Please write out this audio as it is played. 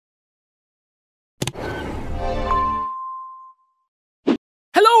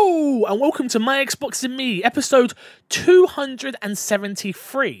Hello and welcome to My Xbox and Me, episode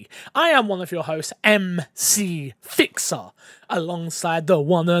 273. I am one of your hosts, MC Fixer, alongside the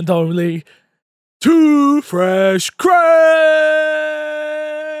one and only Too Fresh Crash.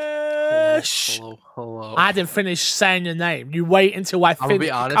 Hello. I didn't finish saying your name. You wait until I finish. Be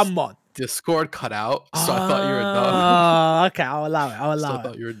honest, Come on. Discord cut out, so I thought you were done. Oh, okay, I'll allow it. I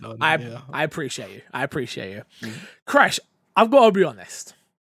thought you were done. I appreciate you. Crash, I've got to be honest.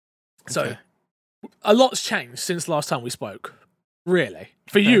 So, Okay. a lot's changed since last time we spoke. Really.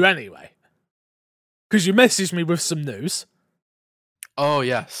 For you, anyway. Because you messaged me with some news. Oh,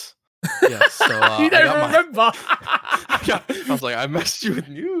 yes. Yes. So, You don't remember. I was like, I messaged you with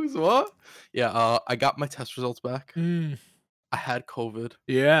news. What? Yeah, I got my test results back. I had COVID.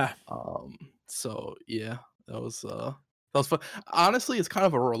 Yeah. So, yeah, that was fun. Honestly, it's kind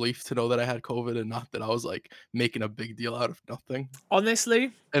of a relief to know that I had COVID and not that I was like making a big deal out of nothing.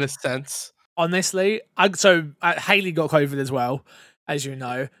 Honestly, In a sense. Haley got COVID as well, as you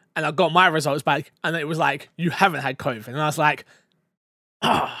know, and I got my results back, and it was like, you haven't had COVID, and I was like,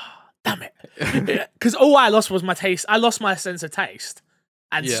 damn it, because all I lost was my taste. I lost my sense of taste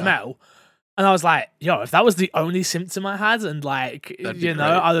and smell, and I was like, yo, if that was the only symptom I had, and like, you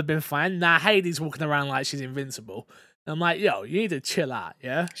know, I'd have been fine. Nah, Haley's walking around like she's invincible. And I'm like, yo, you need to chill out,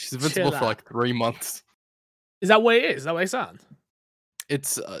 yeah? She's invincible for like 3 months. Is that what it is? Is that what it sounds?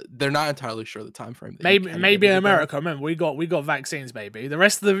 It's they're not entirely sure the time frame. Maybe in America. Remember, we got vaccines, baby. The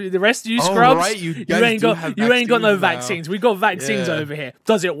rest of you scrubs, right, you ain't got no vaccines. We got vaccines over here.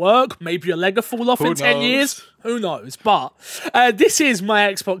 Does it work? Maybe your leg will fall off in 10 years. Who knows? But this is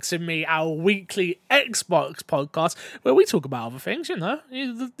My Xbox and Me, our weekly Xbox podcast, where we talk about other things, you know.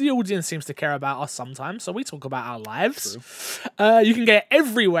 The audience seems to care about us sometimes, so we talk about our lives. You can get it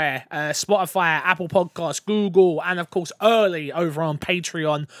everywhere. Spotify, Apple Podcasts, Google, and of course early over on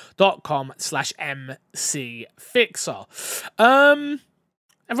patreon.com/mcfixer. Have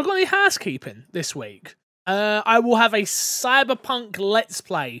I got any housekeeping this week? I will have a Cyberpunk Let's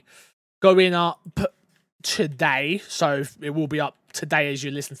Play going up today, so it will be up today as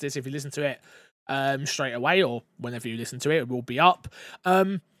you listen to this. If you listen to it straight away or whenever you listen to it, it will be up.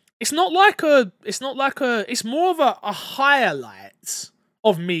 It's more of a highlight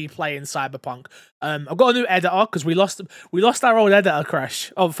of me playing Cyberpunk. I've got a new editor because we lost our old editor,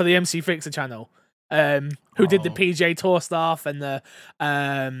 Crash, for the MC Fixer channel. Who did the PJ Tour stuff and the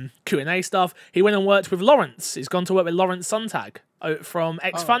Q&A stuff. He went and worked with Lawrence. He's gone to work with Lawrence Sontag from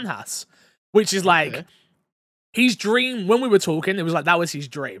X Funhouse, which is like his dream. When we were talking, it was like that was his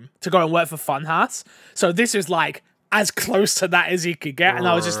dream to go and work for Funhouse. So this is like as close to that as he could get. And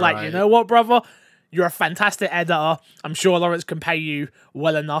I was just like, you know what, brother? You're a fantastic editor. I'm sure Lawrence can pay you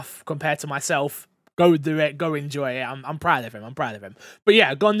well enough compared to myself. Go do it. Go enjoy it. I'm proud of him. But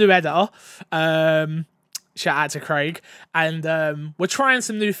yeah, got a new editor. Shout out to Craig. And we're trying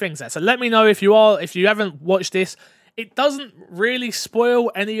some new things there. So let me know if you haven't watched this. It doesn't really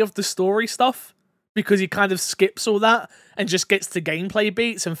spoil any of the story stuff because he kind of skips all that and just gets to gameplay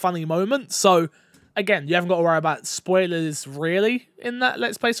beats and funny moments. So again, you haven't got to worry about spoilers really in that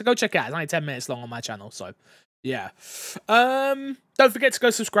Let's Play. So go check it out. It's only 10 minutes long on my channel. So yeah. Don't forget to go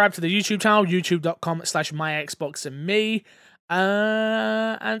subscribe to the YouTube channel, youtube.com/myxboxandme.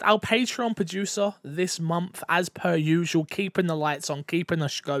 And our Patreon producer this month, as per usual, keeping the lights on, keeping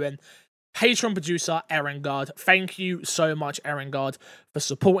us going. Patreon producer, Erengard. Thank you so much, Erengard, for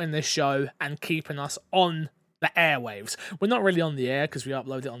supporting this show and keeping us on the airwaves. We're not really on the air because we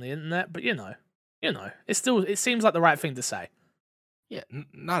upload it on the internet, but you know, it seems like the right thing to say. Yeah,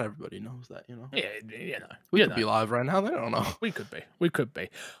 not everybody knows that, you know. Yeah, you know. We could be live right now. They don't know. We could be.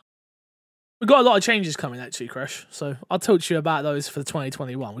 We've got a lot of changes coming actually, Crash. So I'll talk to you about those for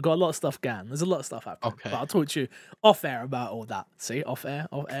 2021. We've got a lot of stuff going. There's a lot of stuff happening. Okay. But I'll talk to you off air about all that. See, off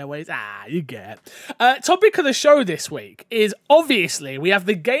airways. You get it. Topic of the show this week is obviously we have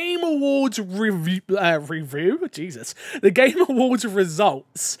the Game Awards review. Jesus, the Game Awards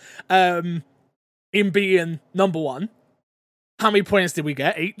results. In being number one. How many points did we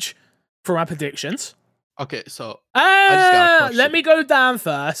get each from our predictions? Okay, so I just got a question. Let me go down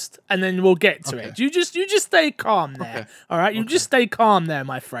first, and then we'll get to it. You just stay calm there, all right? You just stay calm there,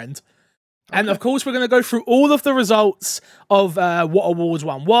 my friend. And of course, we're going to go through all of the results of what awards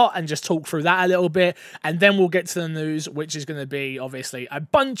won what, and just talk through that a little bit, and then we'll get to the news, which is going to be obviously a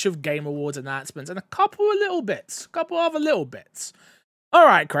bunch of Game Awards announcements and a couple other little bits. All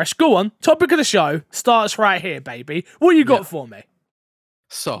right, Crash, go on. Topic of the show starts right here, baby. What you got for me?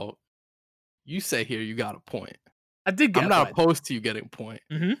 So, you say here you got a point. I did get I'm not opposed to you getting a point.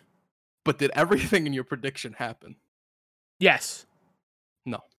 Mm-hmm. But did everything in your prediction happen? Yes.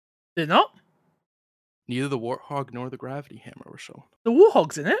 No. Did it not? Neither the Warthog nor the Gravity Hammer were shown. The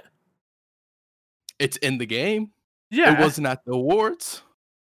Warthog's in it. It's in the game. Yeah. It wasn't at the awards.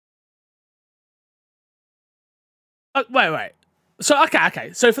 Wait. So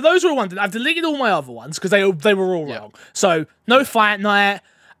okay. So for those who are wondering, I've deleted all my other ones because they were all wrong. So no Fight Night.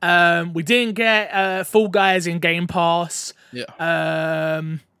 We didn't get Fall Guys in Game Pass. Yeah.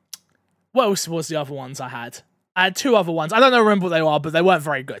 What else was the other ones I had? I had 2 other ones. I don't remember what they are, but they weren't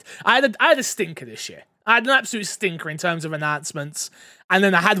very good. I had a stinker this year. I had an absolute stinker in terms of announcements, and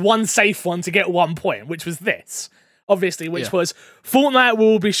then I had one safe one to get 1 point, which was this, obviously, which was Fortnite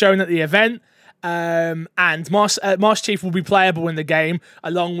will be shown at the event, and Master Chief will be playable in the game,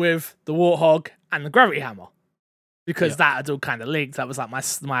 along with the Warthog and the Gravity Hammer, because that had all kind of leaked. That was like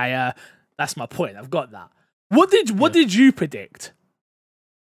my that's my point. I've got that. What did you predict?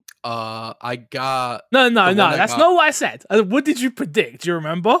 I got no. That's not what I said. What did you predict? Do you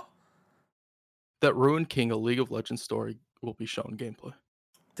remember? That Ruined King, a League of Legends story, will be shown gameplay.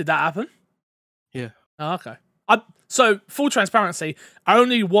 Did that happen? Yeah. Oh, okay. So full transparency, I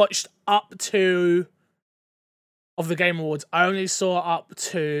only watched up to of the Game Awards. I only saw up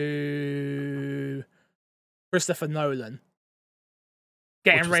to Christopher Nolan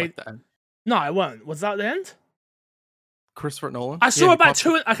getting ready. Like no, I won't. Was that the end? Christopher Nolan. I saw about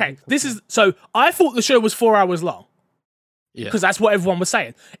 2. Okay, this is so. I thought the show was 4 hours long. Yeah, because that's what everyone was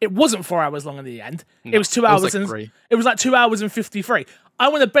saying. It wasn't 4 hours long in the end. No, it was 2 hours it was like 2 hours and 53. I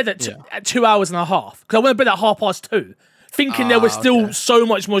went to bed at 2 hours and a half because I went to bed at 2:30, thinking there was still so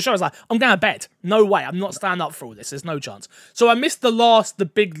much more show. I was like, I'm going to bed. No way. I'm not standing up for all this. There's no chance. So I missed the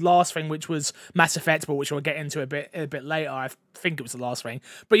big last thing, which was Mass Effect, but which we'll get into a bit later. I think it was the last thing.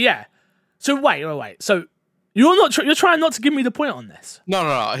 But yeah. So wait. So you're trying not to give me the point on this. No.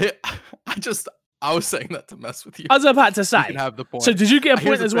 I was saying that to mess with you. I was about to say. You can have the point. So did you get a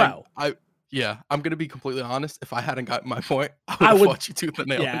point as well? I'm going to be completely honest. If I hadn't gotten my point, I would fought you tooth and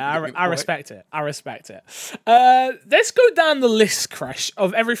nail. Yeah, I respect it. Let's go down the list, Crash,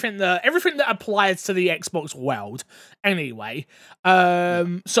 of everything that applies to the Xbox world. Anyway,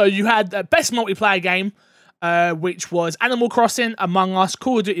 so you had the best multiplayer game, which was Animal Crossing, Among Us,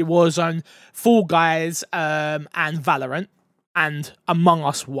 Call of Duty Warzone, Fall Guys, and Valorant. And Among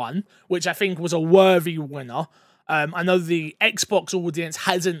Us won, which I think was a worthy winner. I know the Xbox audience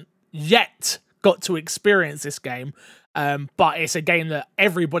hasn't yet got to experience this game, but it's a game that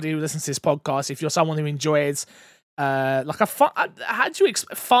everybody who listens to this podcast, if you're someone who enjoys like a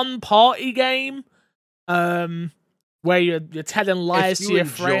fun party game, where you're telling lies to your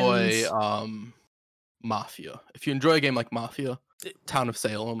friends. Mafia. If you enjoy a game like Mafia, Town of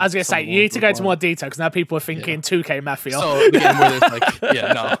Salem. I was gonna say you need to go into more detail because now people are thinking 2K Mafia. So the game where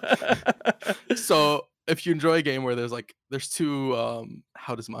there's So if you enjoy a game where there's 2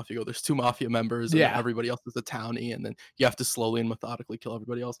 how does Mafia go? There's 2 Mafia members and everybody else is a townie, and then you have to slowly and methodically kill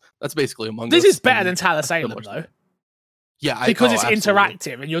everybody else. That's basically Among Us. This is better than Town of Salem though. Yeah, because it's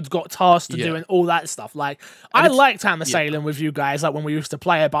interactive and you've got tasks to do and all that stuff. Like I liked Town of Salem with you guys, like when we used to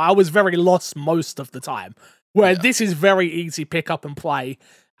play it, but I was very lost most of the time. Where this is very easy, pick up and play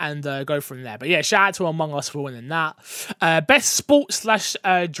and go from there. But yeah, shout out to Among Us for winning that. Best sports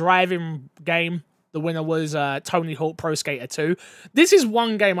 / driving game. The winner was Tony Hawk Pro Skater 2. This is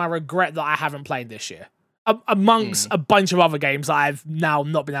one game I regret that I haven't played this year. Amongst a bunch of other games that I've now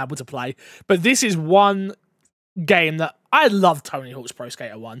not been able to play. But this is one game that I love. Tony Hawk's Pro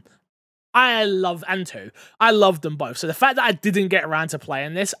Skater 1. And 2. I loved them both. So the fact that I didn't get around to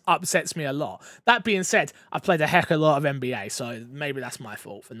playing this upsets me a lot. That being said, I've played a heck of a lot of NBA, so maybe that's my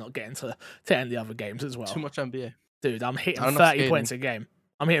fault for not getting to any of the other games as well. Too much NBA. Dude, I'm hitting 30 points a game.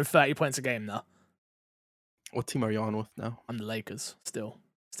 I'm hitting 30 points a game now. What team are you on with now? I'm the Lakers. Still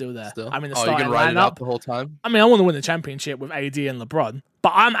there. Still? I'm in the starting you can ride lineup it out the whole time? I mean, I want to win the championship with AD and LeBron,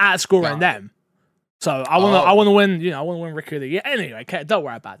 but I'm outscoring them. So I want to win. I want to win Rookie of the Year. Anyway, okay, don't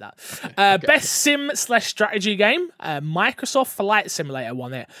worry about that. Okay. Best sim / strategy game. Microsoft Flight Simulator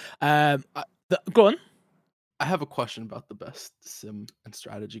won it. Go on. I have a question about the best sim and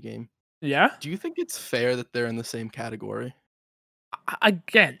strategy game. Yeah. Do you think it's fair that they're in the same category?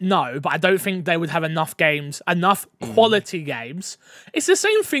 Again, no, but I don't think they would have enough quality games. It's the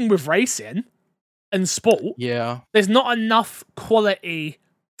same thing with racing and sport. Yeah. There's not enough quality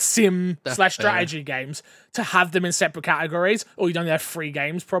sim / strategy games to have them in separate categories, or you'd only have 3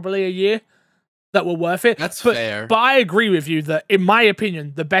 games probably a year that were worth it. That's fair. But I agree with you that, in my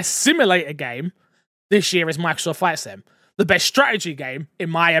opinion, the best simulator game this year is Microsoft Flight Sim. The best strategy game,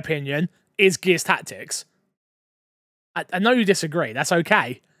 in my opinion, is Gears Tactics. I know you disagree. That's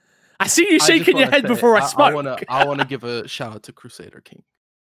okay. I see you shaking your head before I spoke. I want to give a shout out to Crusader King.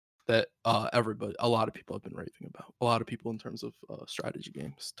 that a lot of people have been raving about. A lot of people in terms of strategy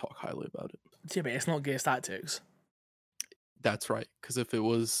games talk highly about it. Yeah, but it's not Gears Tactics. That's right, because if it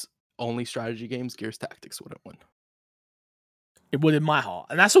was only strategy games, Gears Tactics wouldn't win. It would in my heart,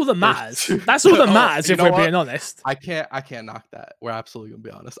 and that's all that matters. That's all that matters. If we're being honest, I can't knock that. We're absolutely gonna be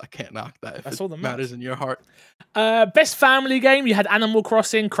honest. I can't knock that. If that's all that matters in your heart. Best family game: you had Animal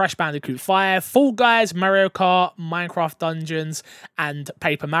Crossing, Crash Bandicoot 5, Fall Guys, Mario Kart, Minecraft Dungeons, and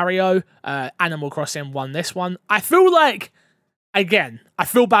Paper Mario. Animal Crossing won this one. I feel like, again, I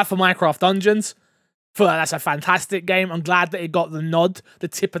feel bad for Minecraft Dungeons. I feel like that's a fantastic game. I'm glad that it got the nod, the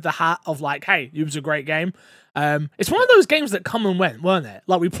tip of the hat of like, hey, it was a great game. It's one of those games that come and went, weren't it?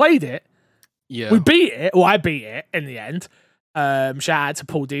 Like, we played it. Yeah. We beat it. Well, I beat it in the end. Shout out to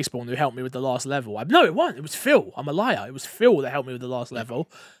Paul Despawn who helped me with the last level. No, it wasn't. It was Phil. I'm a liar. It was Phil that helped me with the last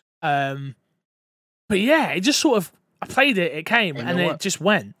level. But yeah, it just sort of, I played it, it came, and it just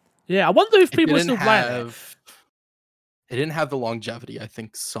went. Yeah, I wonder if people are still playing it. It didn't have the longevity I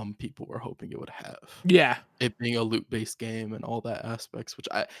think some people were hoping it would have. Yeah. It being a loot-based game and all that aspects, which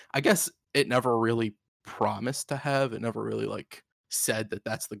I guess it never really promised to have. It never really like said that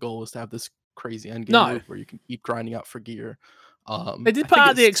that's the goal, is to have this crazy end game loop where you can keep grinding out for gear. They did put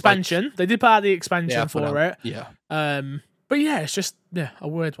out the expansion. Like, they did put out the expansion for it. Yeah. But yeah, it's just a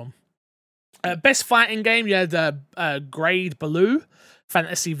weird one. Best fighting game, you had Grade Blue,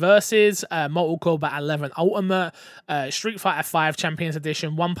 Fantasy Versus, Mortal Kombat 11 Ultimate, Street Fighter 5 Champions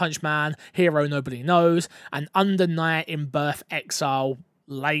Edition, One Punch Man, Hero Nobody Knows, and Under Night in Birth Exile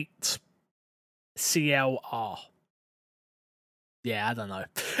Late CLR. Yeah, I don't know.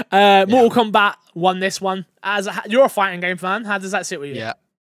 Mortal Kombat won this one. You're a fighting game fan. How does that sit with you? Yeah,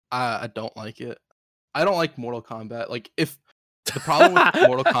 I don't like it. I don't like Mortal Kombat. Like, if the problem with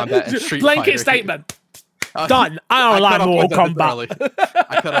Mortal Kombat and Street Blanket Fighter... statement. Done. I don't like Mortal Kombat.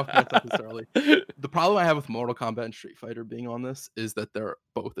 I cut off my sentence early. The problem I have with Mortal Kombat and Street Fighter being on this is that they're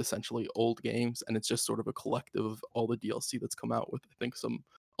both essentially old games, and it's just sort of a collective of all the DLC that's come out with, I think,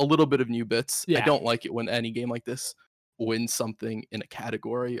 a little bit of new bits. Yeah. I don't like it when any game like this wins something in a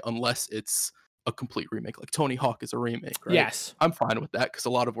category unless it's a complete remake. Like Tony Hawk is a remake, right? Yes. I'm fine with that because a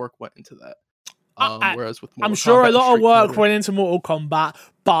lot of work went into that. Whereas with Mortal I'm sure Kombat a lot of work went into Mortal Kombat,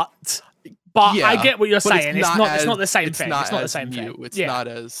 but yeah, I get what you're saying. It's not the same thing. It's not the same thing. It's not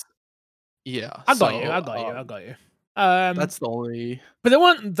as I got you. That's the only. But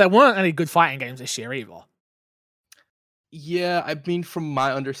there weren't any good fighting games this year either. Yeah, I mean, from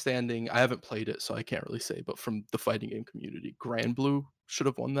my understanding, I haven't played it, so I can't really say. But from the fighting game community, Grand Blue should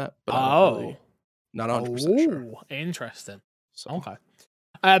have won that. But not 100% sure. Interesting. So. Okay.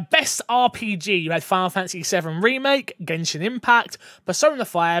 Best RPG, you had Final Fantasy VII Remake, Genshin Impact, Persona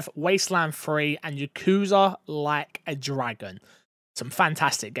 5, Wasteland 3, and Yakuza Like a Dragon. Some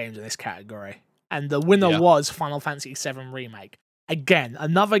fantastic games in this category. And the winner was Final Fantasy VII Remake. Again,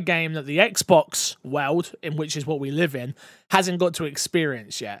 another game that the Xbox world, in which is what we live in, hasn't got to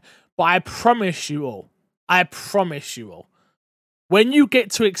experience yet. But I promise you all, when you get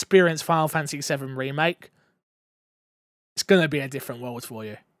to experience Final Fantasy VII Remake, it's going to be a different world for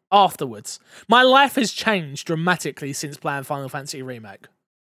you afterwards. My life has changed dramatically since playing Final Fantasy Remake.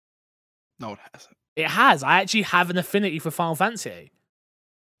 No, it hasn't. It has. I actually have an affinity for Final Fantasy.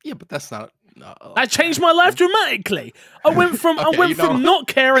 Yeah, but that's not... That changed my life dramatically. I went from from not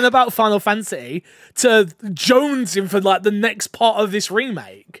caring about Final Fantasy to jonesing for like the next part of this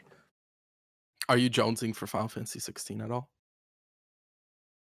remake. Are you jonesing for Final Fantasy 16 at all?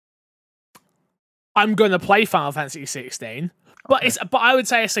 I'm going to play Final Fantasy 16, but I would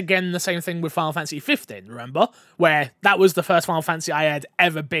say it's again the same thing with Final Fantasy 15, remember? Where that was the first Final Fantasy I had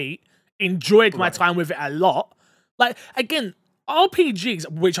ever beat, enjoyed my time with it a lot. Like, again,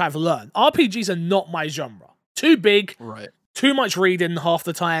 RPGs, which I've learned, RPGs are not my genre. Too big, too much reading half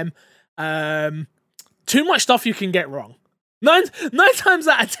the time, too much stuff you can get wrong. Nine times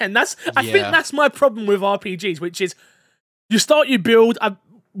out of 10, I think that's my problem with RPGs, which is you start, you build...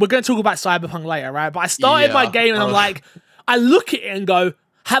 We're going to talk about Cyberpunk later, right? But I started my game and I'm like, I look at it and go,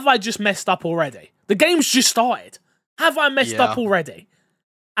 have I just messed up already? The game's just started. Have I messed up already?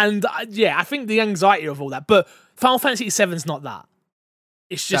 And I think the anxiety of all that. But Final Fantasy VII's not that.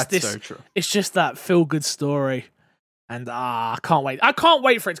 It's just so true. It's just that feel-good story. And I can't wait. I can't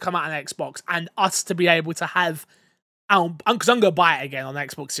wait for it to come out on Xbox and us to be able to have... Because I'm going to buy it again on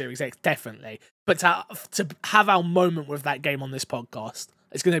Xbox Series X, definitely. But to have our moment with that game on this podcast...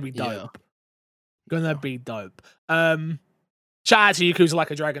 It's going to be dope. Be dope. Shout out to Yakuza Like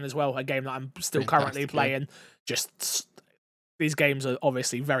a Dragon as well, a game that I'm still currently playing. Just these games are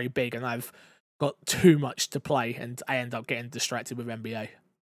obviously very big and I've got too much to play and I end up getting distracted with NBA.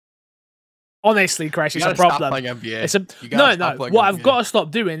 Honestly, Crash, it's a Stop problem. playing NBA. It's no. What I've got to stop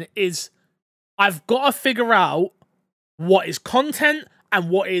doing is I've got to figure out what is content and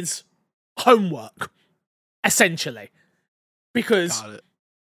what is homework, essentially. Because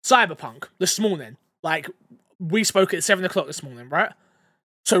Cyberpunk this morning, like we spoke at 7 o'clock this morning, right?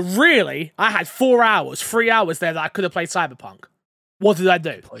 So really, I had 3 hours there that I could have played Cyberpunk. What did I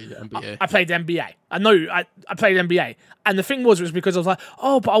do? I played NBA. I know I played NBA. And the thing was because I was like,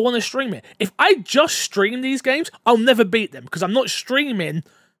 oh, but I want to stream it. If I just stream these games, I'll never beat them because I'm not streaming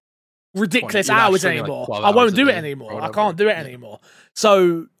ridiculous hours anymore. Like I won't do it anymore. I can't do it anymore.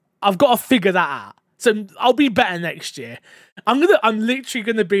 So I've got to figure that out. So I'll be better next year. I'm literally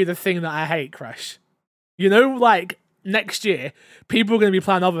gonna be the thing that I hate, Crash. You know, like next year, people are going to be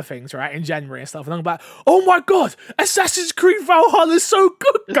playing other things, right, in January and stuff. And I'm like, oh my God, Assassin's Creed Valhalla is so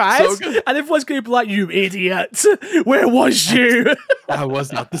good, guys. So good. And everyone's going to be like, you idiot. Where was you? I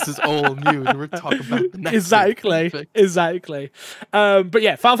was not. This is all new. We're talking about the next Exactly. But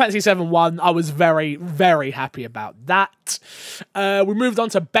yeah, Final Fantasy VII won. I was very, very happy about that. We moved on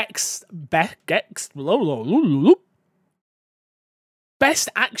to Best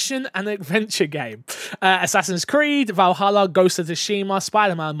Action and Adventure Game. Assassin's Creed, Valhalla, Ghost of Tsushima,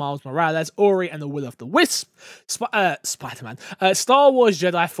 Spider-Man, Miles Morales, Ori and the Will of the Wisp, Spider-Man, Star Wars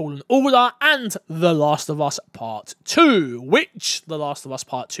Jedi Fallen Order, and The Last of Us Part 2, which The Last of Us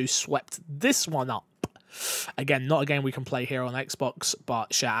Part 2 swept this one up. Again, not a game we can play here on Xbox,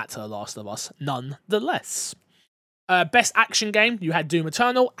 but shout out to The Last of Us nonetheless. Best Action Game, you had Doom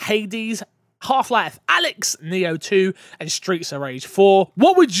Eternal, Hades, Half-Life Alyx, Neo 2, and Streets of Rage 4.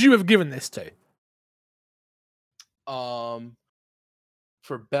 What would you have given this to?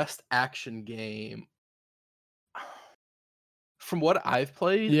 For best action game, from what I've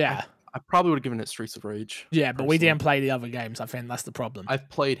played, yeah, I probably would have given it Streets of Rage. Yeah, but we didn't play the other games. I think that's the problem. I've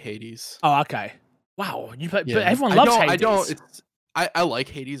played Hades. Oh, okay. Wow, you play, but everyone loves Hades. I like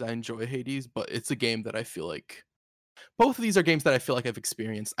Hades. I enjoy Hades, but it's a game that I feel like both of these are games that I feel like I've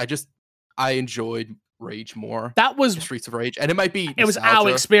experienced. I enjoyed Rage more. That was Streets of Rage, and it might be nostalgia. It was our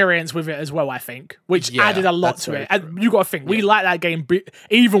experience with it as well, I think, which added a lot to it. And you got to think, we like that game,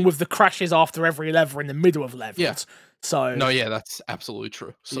 even with the crashes after every level in the middle of levels. Yeah. So no, yeah, that's absolutely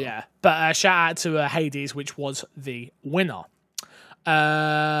true. So. Yeah, but shout out to Hades, which was the winner.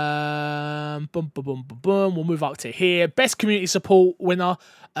 We'll move up to here. Best community support winner.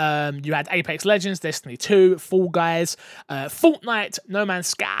 You had Apex Legends, Destiny 2, Fall Guys, Fortnite, No Man's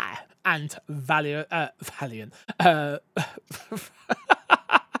Sky, and Valiant. I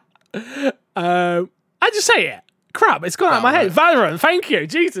just say it. Crap, it's gone out of my head. Valorant, thank you.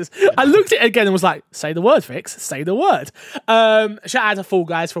 Jesus. I looked at it again and was like, say the word, Fix. Say the word. Shout out to Fall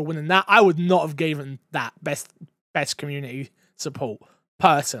Guys for winning that. I would not have given that best community support,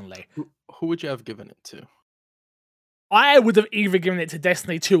 personally. Who would you have given it to? I would have either given it to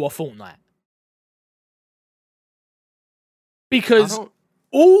Destiny 2 or Fortnite. Because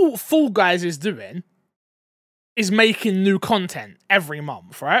all Fall Guys is doing is making new content every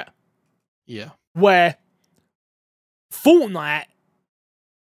month, right? Yeah. Where Fortnite,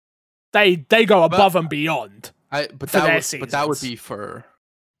 they go above and beyond. That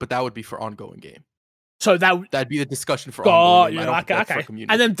would be for ongoing game. So that'd be the discussion for ongoing game. Okay.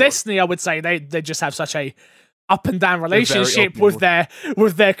 And then Destiny, I would say they just have such a up and down relationship with their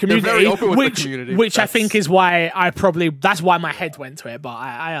community, which I think is why that's why my head went to it. But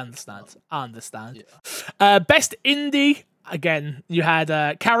I understand. Yeah. Best indie. Again, you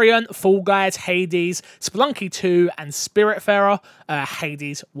had Carrion, Fall Guys, Hades, Spelunky 2, and Spiritfarer.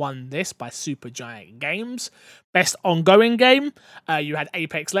 Hades won this by Supergiant Games. Best ongoing game, you had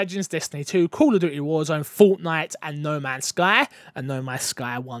Apex Legends, Destiny 2, Call of Duty Warzone, Fortnite, and No Man's Sky. And No Man's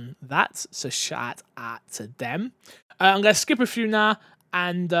Sky won that, so shout out to them. I'm going to skip a few now,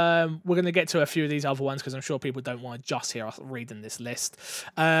 and we're going to get to a few of these other ones because I'm sure people don't want to just hear us reading this list.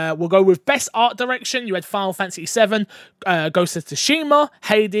 We'll go with Best Art Direction. You had Final Fantasy VII, Ghost of Tsushima,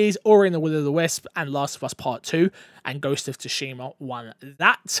 Hades, Ori and the Will of the Wisp, and Last of Us Part 2. And Ghost of Tsushima won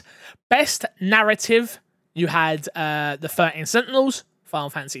that. Best Narrative, you had The 13 Sentinels, Final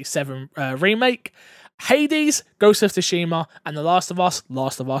Fantasy VII Remake, Hades, Ghost of Tsushima, and The Last of Us.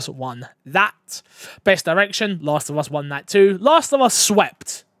 Last of Us won that. Best Direction, Last of Us won that too. Last of Us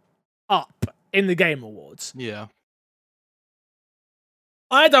swept up in the Game Awards. Yeah.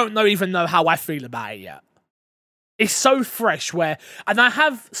 I don't even know how I feel about it yet. It's so fresh and I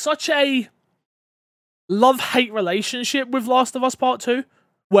have such a love-hate relationship with Last of Us Part 2,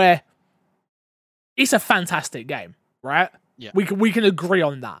 where it's a fantastic game, right? Yeah. We can agree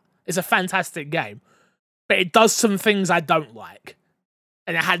on that. It's a fantastic game. But it does some things I don't like.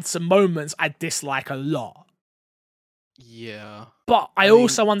 and it had some moments I dislike a lot. Yeah. But I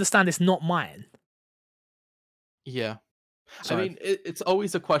also understand it's not mine. Yeah. So, I mean, it's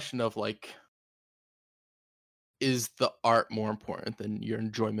always a question of like, is the art more important than your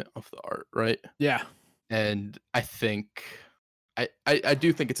enjoyment of the art, right? yeah. And I think I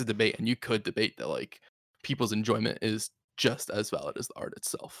do think it's a debate, and you could debate that like people's enjoyment is just as valid as the art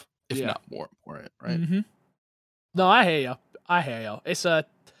itself, if not more important, right? Mm-hmm. No, I hear you. It's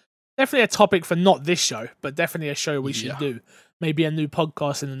definitely a topic for not this show, but definitely a show we should do. Maybe a new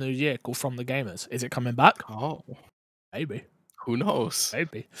podcast in the new year called From the Gamers. Is it coming back? Oh, maybe. Who knows?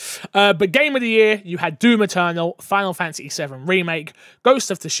 Maybe. But Game of the Year, you had Doom Eternal, Final Fantasy VII Remake,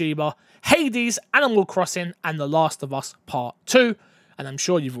 Ghost of Tsushima, Hades, Animal Crossing, and The Last of Us Part 2. And I'm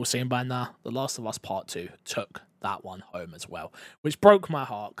sure you've all seen by now, The Last of Us Part 2 took that one home as well, which broke my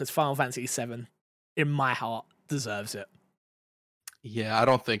heart because Final Fantasy VII, in my heart, deserves it. Yeah, I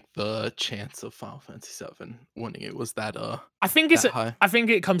don't think the chance of Final Fantasy VII winning it was that I think it's high. I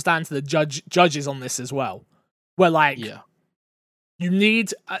think it comes down to the judges on this as well, where like you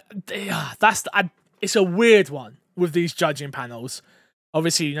need it's a weird one with these judging panels.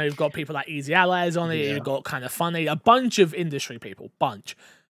 Obviously, you know, you've got people like Easy Allies on it, you've got Kind of Funny, a bunch of industry people, but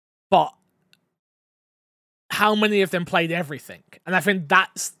how many of them played everything? And I think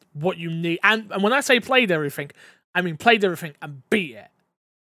that's what you need. And when I say played everything, I mean played everything and beat it.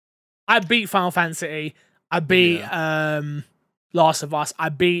 I beat Final Fantasy, I beat Last of Us, I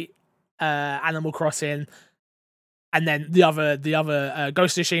beat Animal Crossing, and then the other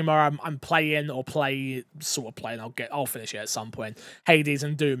Ghost of Tsushima I'm playing. I'll finish it at some point. Hades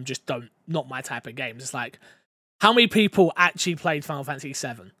and Doom just not my type of games. It's like, how many people actually played Final Fantasy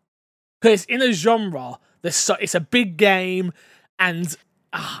VII? Because in a genre, it's a big game, and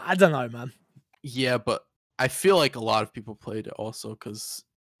I don't know, man. Yeah, but I feel like a lot of people played it also because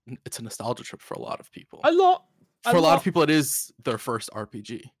it's a nostalgia trip for a lot of people. A lot of people, it is their first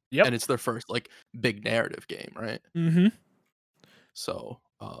RPG. Yep. And it's their first like big narrative game, right? Mm-hmm. So,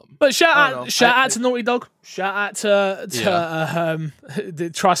 but shout out to Naughty Dog. Shout out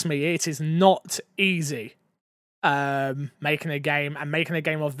to trust me, it is not easy making a game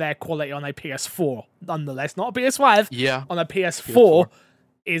of their quality on a PS4. Nonetheless, not a PS5. Yeah, on a PS4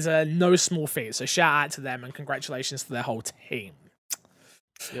 is a no small feat. So shout out to them and congratulations to their whole team.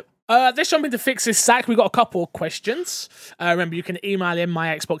 Yep. Let's jump into Fix's Sack. We've got a couple of questions. Remember, you can email in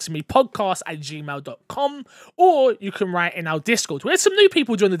myxboxandmepodcast@gmail.com, or you can write in our Discord. We had some new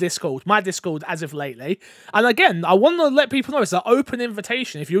people join the Discord, my Discord, as of lately. And again, I want to let people know it's an open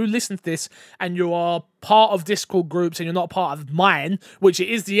invitation. If you listen to this and you are part of Discord groups and you're not part of mine, which it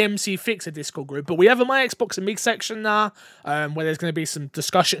is the MC Fixer Discord group, but we have a My Xbox and Me section now, where there's going to be some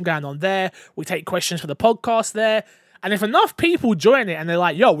discussion going on there. We take questions for the podcast there. And if enough people join it and they're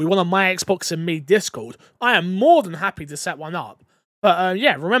like, yo, we want a My Xbox and Me Discord, I am more than happy to set one up. But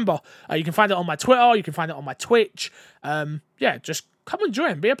remember, you can find it on my Twitter, you can find it on my Twitch. Just come and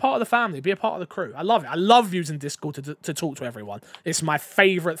join, be a part of the family, be a part of the crew. I love it. I love using Discord to talk to everyone. It's my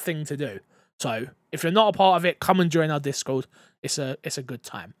favorite thing to do. So if you're not a part of it, come and join our Discord. It's a good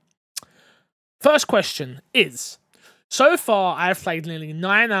time. First question is, so far I've played nearly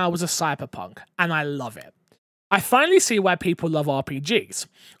 9 hours of Cyberpunk and I love it. I finally see why people love RPGs.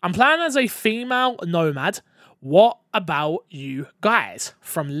 I'm playing as a female nomad. What about you guys?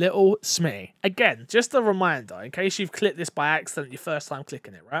 From Little Smitty. Again, just a reminder, in case you've clicked this by accident your first time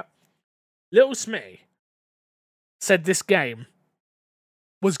clicking it, right? Little Smitty said this game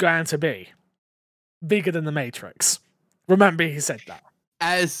was going to be bigger than The Matrix. Remember, he said that.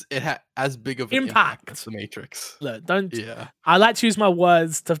 As it had as big of an impact as The Matrix. Look, I like to use my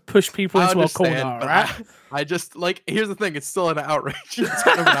words to push people into a corner, right? I just like, here's the thing, it's still an outrageous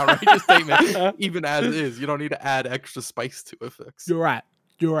statement, even as it is. You don't need to add extra spice to it. You're right.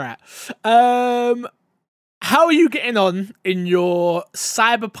 How are you getting on in your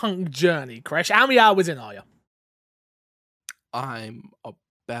Cyberpunk journey, Kresh? How many hours in are you? I'm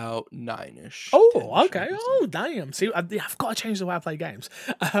about 9-ish. Oh, okay. Oh, damn. See, I've got to change the way I play games.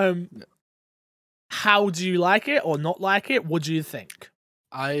 How do you like it or not like it? What do you think?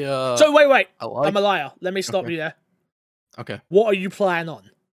 So wait. I'm a liar. Let me stop you there. Okay. What are you playing on?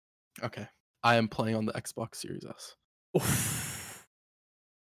 Okay. I am playing on the Xbox Series S. Oof.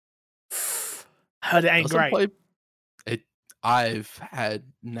 Heard it ain't great. I've had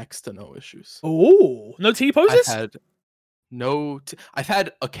next to no issues. Oh, no T-poses? I've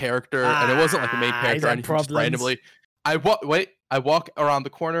had a character, and it wasn't like a main character or anything, just randomly. I walk around the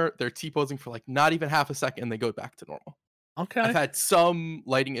corner, they're T-posing for like not even half a second, and they go back to normal. Okay. I've had some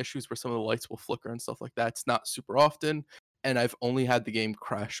lighting issues where some of the lights will flicker and stuff like that. It's not super often, and I've only had the game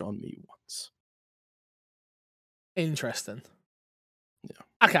crash on me once. Interesting.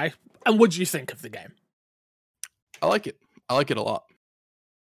 Yeah. Okay. And what do you think of the game? I like it. I like it a lot.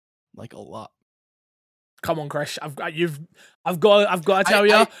 Like a lot. Come on, Krish. I've got to tell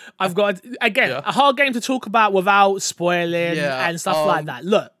you. I've got a hard game to talk about without spoiling and stuff like that.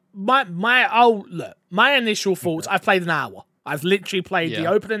 Look, my initial thoughts. I've played an hour. I've literally played the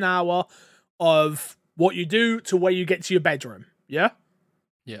opening hour of what you do to where you get to your bedroom. Yeah.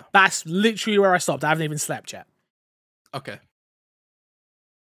 Yeah. That's literally where I stopped. I haven't even slept yet. Okay.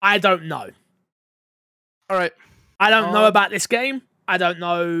 I don't know. All right. I don't know about this game. I don't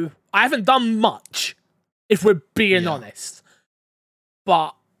know. I haven't done much, if we're being honest.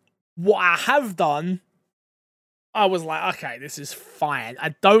 But what I have done, I was like, okay, this is fine.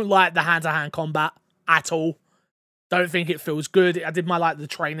 I don't like the hand-to-hand combat at all. Don't think it feels good. I did the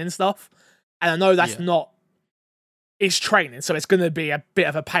training stuff. And I know that's not... It's training, so it's going to be a bit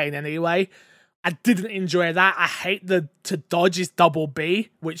of a pain anyway. I didn't enjoy that. I hate to dodge is double B,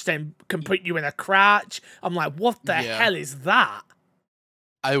 which then can put you in a crouch. I'm like, what the hell is that?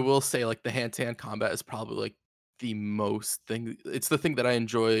 I will say, like, the hand-to-hand combat is probably, like, the most thing. It's the thing that I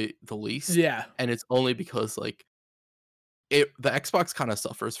enjoy the least. Yeah. And it's only because, like, the Xbox kind of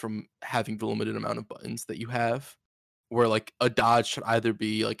suffers from having the limited amount of buttons that you have, where like a dodge should either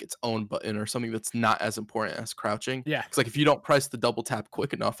be like its own button or something that's not as important as crouching. Yeah. Because like if you don't press the double tap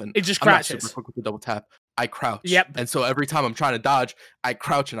quick enough, and it just I'm not crouches. super quick with the double tap, I crouch. Yep. And so every time I'm trying to dodge, I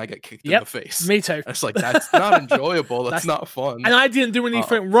crouch and I get kicked in the face. Me too. And it's like, that's not enjoyable. That's not fun. And I didn't do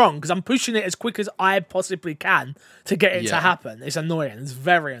anything wrong because I'm pushing it as quick as I possibly can to get it to happen. It's annoying. It's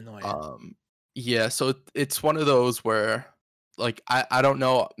very annoying. Yeah. So it's one of those where like I don't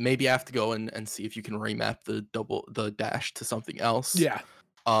know, maybe I have to go and see if you can remap the dash to something else. Yeah.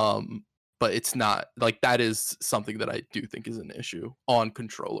 But it's not like that is something that I do think is an issue on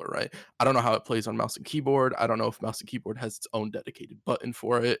controller, right? I don't know how it plays on mouse and keyboard. I don't know if mouse and keyboard has its own dedicated button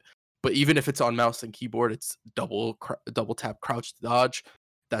for it. But even if it's on mouse and keyboard, it's double tap crouch to dodge.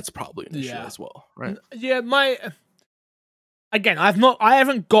 That's probably an issue as well, right? Yeah, I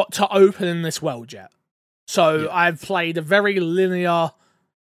haven't got to open this world yet. So I've played a very linear,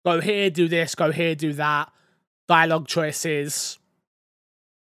 go here, do this, go here, do that, dialogue choices.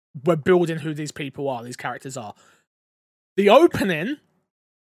 We're building who these people are, these characters are. The opening,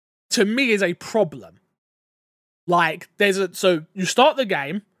 to me, is a problem. Like, so you start the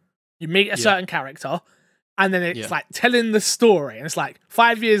game, you meet a certain character, and then it's like telling the story, and it's like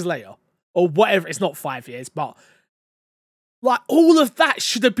 5 years later, or whatever. It's not 5 years, but like all of that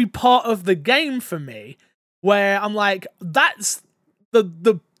should have been part of the game for me. Where I'm like, that's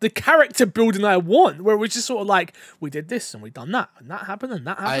the character building I want, where we're just sort of like, we did this and we done that, and that happened, and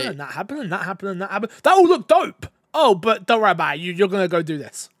that happened, and that happened, and that happened, and that happened. That all looked dope. Oh, but don't worry about it. You're gonna go do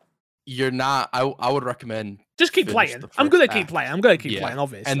this. You're not. I would recommend just keep playing. I'm gonna keep playing. I'm gonna keep playing,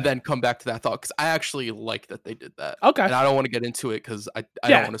 obviously, and then come back to that thought because I actually like that they did that. Okay, and I don't want to get into it because I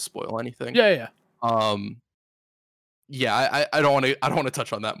don't want to spoil anything. Yeah. Yeah, I don't want to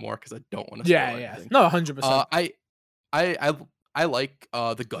touch on that more because I don't want to. Anything. No, 100%. I like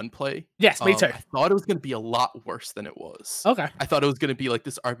the gunplay. Yes, me too. I thought it was going to be a lot worse than it was. Okay. I thought it was going to be like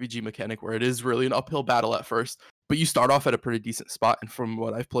this RPG mechanic where it is really an uphill battle at first, but you start off at a pretty decent spot, and from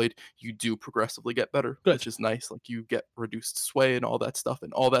what I've played, you do progressively get better, which is nice. Like you get reduced sway and all that stuff,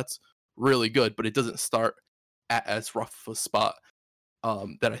 and all that's really good, but it doesn't start at as rough a spot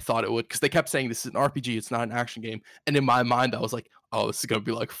that I thought it would, because they kept saying this is an RPG, it's not an action game, and in my mind I was like, oh, this is gonna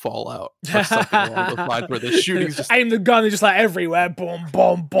be like Fallout or something along those lines where the shooting's just aim the gun and just like everywhere, boom,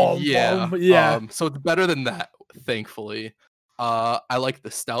 boom, boom, boom. Yeah. So it's better than that, thankfully. I like the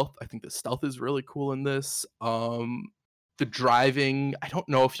stealth. I think the stealth is really cool in this. The driving, I don't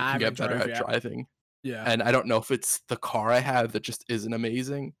know if you can get better at driving. Yeah. And I don't know if it's the car I have that just isn't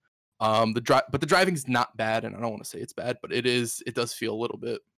amazing. But the driving's not bad, and I don't want to say it's bad, but it does feel a little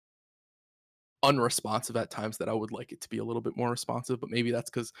bit unresponsive at times that I would like it to be a little bit more responsive, but maybe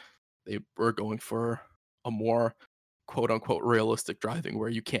that's because they were going for a more quote unquote realistic driving where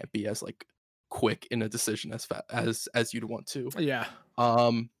you can't be as like quick in a decision as fast as you'd want to. Yeah.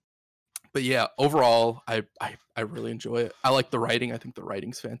 But yeah, overall I really enjoy it. I like the writing. I think the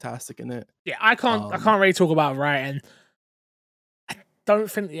writing's fantastic in it. Yeah, I can't really talk about writing.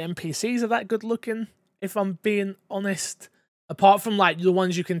 Don't think the NPCs are that good looking, if I'm being honest. Apart from like the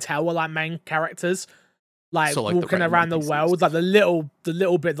ones you can tell are like main characters, like walking around the world, like the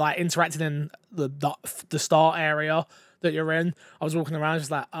little bit like interacting in the start area that you're in. I was walking around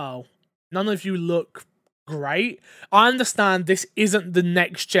just like, oh, none of you look great. I understand this isn't the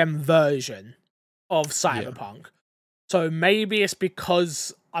next gen version of Cyberpunk, So maybe it's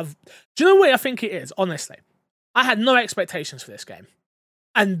because do you know what I think it is? Honestly, I had no expectations for this game.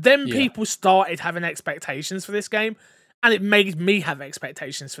 And then people started having expectations for this game, and it made me have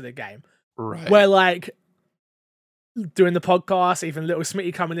expectations for the game. Right. Where, like, doing the podcast, even Little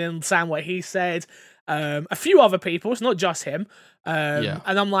Smitty coming in, saying what he said, a few other people, it's not just him. And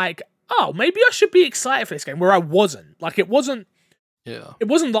I'm like, oh, maybe I should be excited for this game, where I wasn't. Like, it wasn't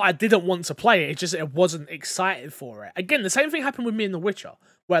that I didn't want to play it, it's just I wasn't excited for it. Again, the same thing happened with me in The Witcher,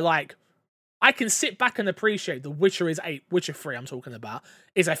 where, like, I can sit back and appreciate The Witcher 3 I'm talking about,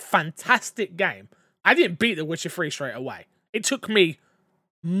 is a fantastic game. I didn't beat The Witcher 3 straight away. It took me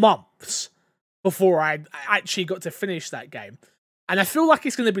months before I actually got to finish that game. And I feel like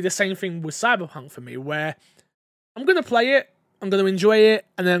it's going to be the same thing with Cyberpunk for me, where I'm going to play it, I'm going to enjoy it,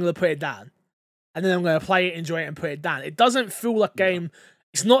 and then I'm going to put it down. And then I'm going to play it, enjoy it, and put it down. It doesn't feel like a game.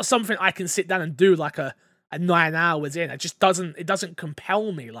 It's not something I can sit down and do like a 9 hours in. It just doesn't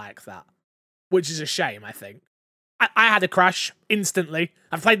compel me like that. Which is a shame, I think. I had a crash instantly.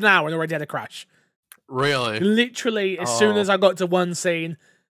 I've played an hour and already had a crash. Really? Literally, as soon as I got to one scene,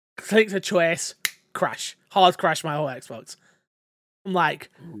 clicked a choice, crash. Hard crash my whole Xbox. I'm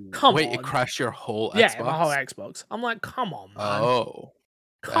like, come on. Wait, it crashed your whole Xbox? Yeah, my whole Xbox. I'm like, come on, man. Oh.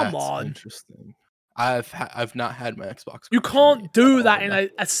 Come on. Interesting. I've not had my Xbox. You can't do that in a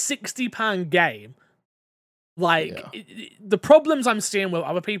 £60 game. Like, the problems I'm seeing with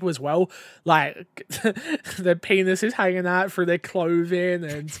other people as well, like, their penis is hanging out through their clothing,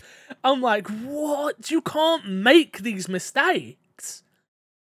 and I'm like, what? You can't make these mistakes.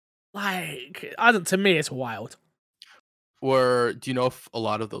 Like, to me, it's wild. Do you know if a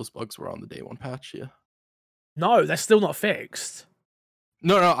lot of those bugs were on the day one patch? Yeah. No, they're still not fixed.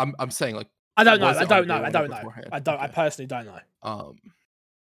 No, I'm saying, like, I don't know. I personally don't know.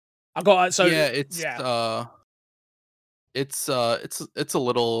 I got so yeah, it's a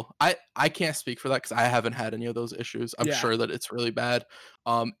little. I can't speak for that because I haven't had any of those issues. I'm sure that it's really bad.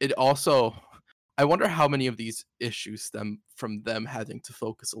 It also, I wonder how many of these issues stem from them having to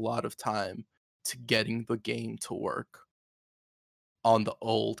focus a lot of time to getting the game to work on the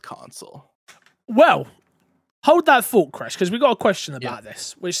old console. Well, hold that thought, Chris, because we got a question about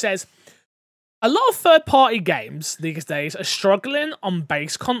this, which says, a lot of third-party games these days are struggling on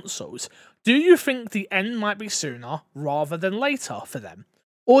base consoles. Do you think the end might be sooner rather than later for them?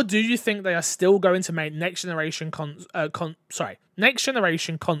 Or do you think they are still going to make next generation consoles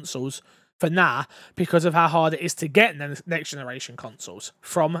for now because of how hard it is to get next generation consoles?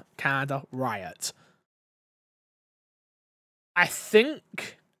 From Canada Riot. I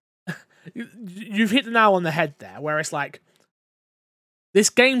think you've hit the nail on the head there, where it's like, this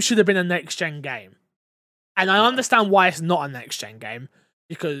game should have been a next-gen game. And I understand why it's not a next-gen game,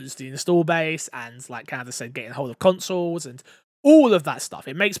 because the install base and, like Canada said, getting hold of consoles and all of that stuff.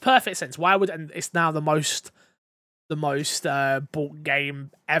 It makes perfect sense. Why would, and it's now the most bought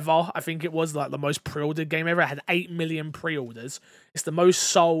game ever. I think it was like the most pre-ordered game ever. It had 8 million pre-orders. It's the most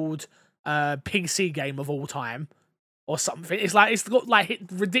sold PC game of all time, or something. It's got like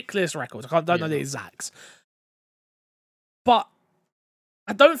ridiculous records. I don't know the exacts, but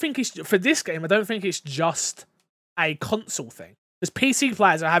I don't think it's for this game. I don't think it's just a console thing. Because PC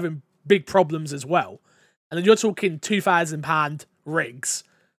players are having big problems as well, and then you're talking £2,000 rigs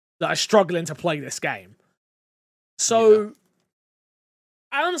that are struggling to play this game. So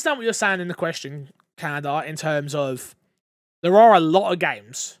I understand what you're saying in the question, Canada, in terms of there are a lot of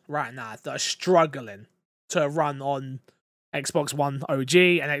games right now that are struggling to run on Xbox One OG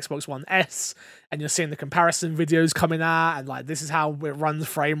and Xbox One S, and you're seeing the comparison videos coming out, and like, this is how it runs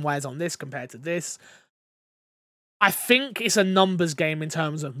frame-wise on this compared to this. I think it's a numbers game in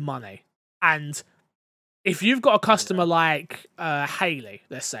terms of money. And if you've got a customer like Haley,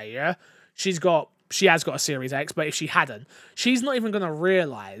 let's say, she has got a Series X, but if she hadn't, she's not even going to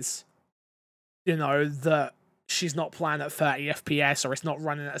realize, that she's not playing at 30 FPS, or it's not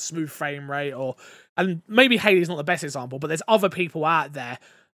running at a smooth frame rate, and maybe Haley's not the best example, but there's other people out there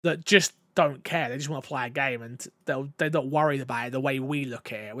that just don't care. They just want to play a game, and they're not worried about it the way we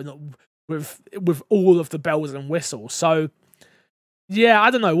look at it. We're not with all of the bells and whistles. So yeah,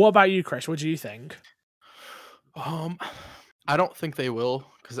 I don't know. What about you, Chris? What do you think? I don't think they will,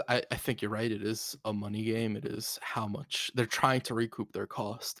 because I think you're right. It is a money game. It is how much they're trying to recoup their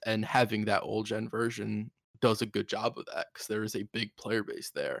cost, and having that old gen version does a good job of that, because there is a big player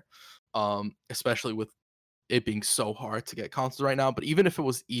base there, especially with it being so hard to get consoles right now. But even if it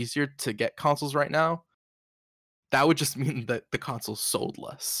was easier to get consoles right now, that would just mean that the consoles sold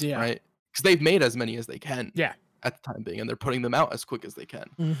less, right? Because they've made as many as they can. Yeah. at the time being, and they're putting them out as quick as they can.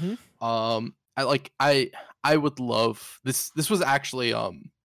 Mm-hmm. I would love this. This was actually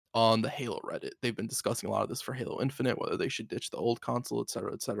on the Halo Reddit. They've been discussing a lot of this for Halo Infinite, whether they should ditch the old console,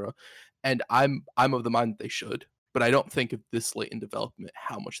 etc., etc. And I'm of the mind that they should, but I don't think if this late in development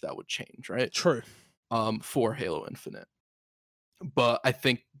how much that would change, right? True. For Halo Infinite. But I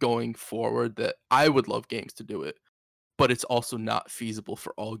think going forward that I would love games to do it, but it's also not feasible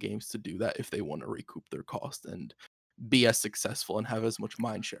for all games to do that if they want to recoup their cost and be as successful and have as much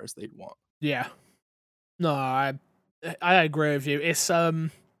mind share as they'd want. Yeah. No, I agree with you. It's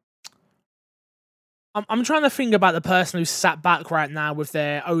I'm trying to think about the person who's sat back right now with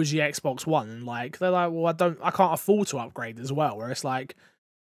their OG Xbox One, and like they're like, well, I can't afford to upgrade as well. Where it's like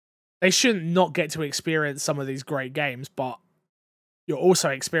they shouldn't not get to experience some of these great games, but you're also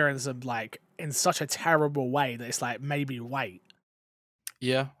experiencing them like in such a terrible way that it's like maybe wait.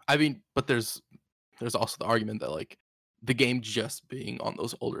 Yeah, I mean, but there's also the argument that like the game just being on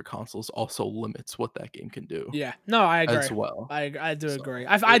those older consoles also limits what that game can do. Yeah, no, I agree as well. I do agree.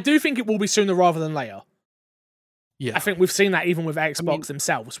 I do think it will be sooner rather than later. Yeah, I think we've seen that even with Xbox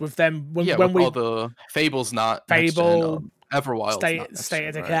themselves, with them when we all the Fable's not Fable, Everwild, State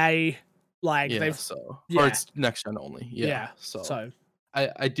of Decay, right? Like or it's next gen only. Yeah. So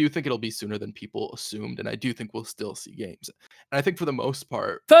I do think it'll be sooner than people assumed, and I do think we'll still see games. And I think for the most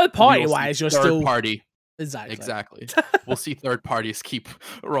part, third party wise, you're still third party. Exactly. We'll see third parties keep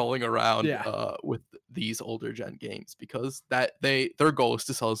rolling around with these older gen games because their goal is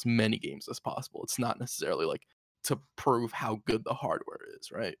to sell as many games as possible. It's not necessarily like to prove how good the hardware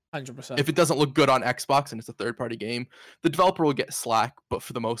is, right? 100%. If it doesn't look good on Xbox and it's a third party game, the developer will get slack, but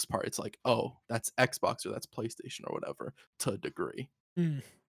for the most part, it's like, oh, that's Xbox or that's PlayStation or whatever to a degree.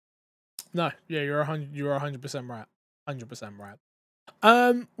 No, yeah, you're 100% right. 100% right.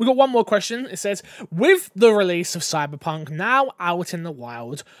 We got one more question. It says, with the release of Cyberpunk now out in the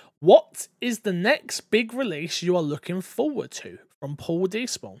wild, what is the next big release you are looking forward to? From Paul D.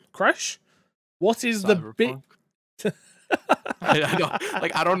 Spawn. Crush? What is the big...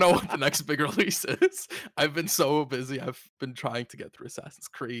 I don't know what the next big release is. I've been so busy. I've been trying to get through Assassin's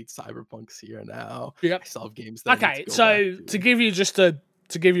Creed. Cyberpunk's here now. Yep. I still have games that okay, so to give you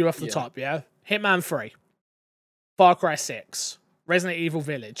off the top, yeah? Hitman 3, Far Cry 6, Resident Evil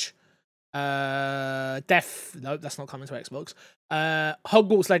Village, no, that's not coming to Xbox.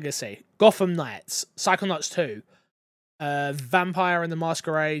 Hogwarts Legacy, Gotham Knights, Psychonauts 2, Vampire and the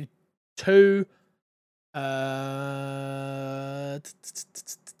Masquerade 2, I'm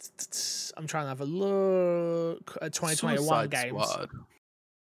trying to have a look at 2021 games.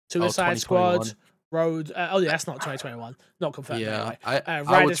 Suicide Squad, Road. That's not 2021. Not confirmed. Yeah, anyway.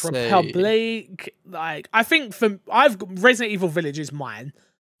 Riders Republic. Like, I think Resident Evil Village is mine.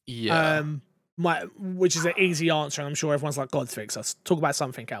 Yeah. Which is an easy answer, and I'm sure everyone's like, "God, fix us." Talk about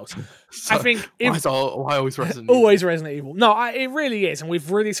something else. So, I think why always Resident Evil? Always Resident Evil. No, it really is, and we've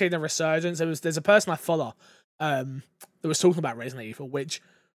really seen the resurgence. There's a person I follow, that was talking about Resident Evil, which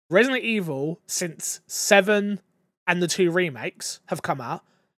Resident Evil since 7 and the 2 remakes have come out,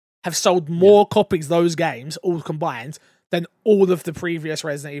 have sold more copies those games all combined than all of the previous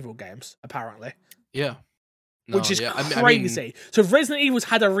Resident Evil games, apparently. Yeah. Which is crazy. So Resident Evil's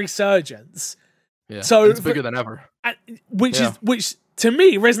had a resurgence. Yeah. So it's bigger than ever. Which to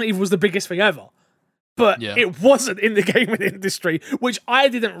me, Resident Evil was the biggest thing ever. But it wasn't in the gaming industry, which I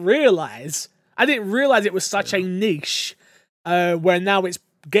didn't realize. I didn't realize it was such a niche, where now it's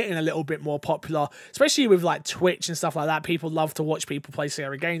getting a little bit more popular, especially with like Twitch and stuff like that. People love to watch people play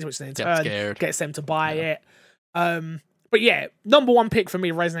scary games, which then in turn gets them to buy it. But yeah, number one pick for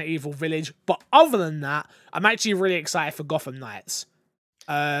me, Resident Evil Village. But other than that, I'm actually really excited for Gotham Knights.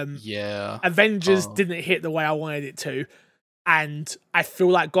 Avengers didn't hit the way I wanted it to. And I feel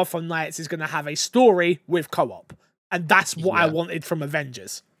like Gotham Knights is going to have a story with co-op. And that's what I wanted from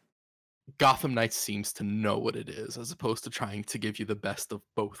Avengers. Gotham Knights seems to know what it is, as opposed to trying to give you the best of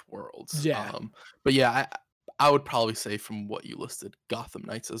both worlds. Yeah. But yeah, I would probably say from what you listed, Gotham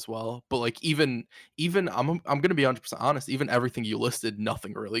Knights as well. But like even I'm gonna be 100% honest. Even everything you listed,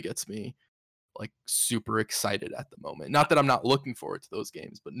 nothing really gets me like super excited at the moment. Not that I'm not looking forward to those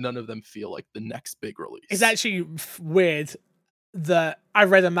games, but none of them feel like the next big release. It's actually weird that I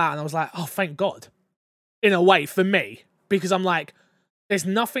read them out and I was like, oh, thank God, in a way for me, because I'm like, there's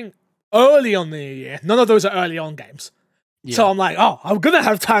nothing early on in the year. None of those are early on games. Yeah. So I'm like, oh, I'm gonna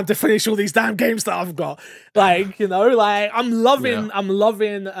have time to finish all these damn games that I've got. Like, I'm loving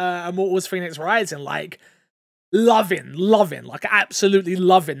Immortals Phoenix Rising, like loving, like absolutely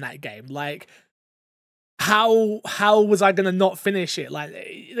loving that game. Like, how was I gonna not finish it? Like,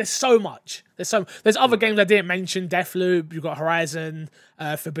 there's so much. There's other games I didn't mention. Deathloop. You got Horizon,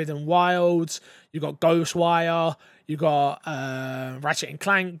 Forbidden Wilds. You got Ghostwire. You got Ratchet and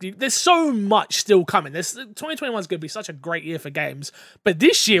Clank. There's so much still coming. 2021 is gonna be such a great year for games, but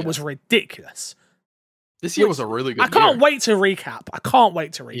this year was ridiculous. This year was a really good. I can't wait to recap.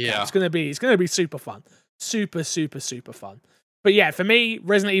 Yeah. It's gonna be super fun. Super fun. But yeah, for me,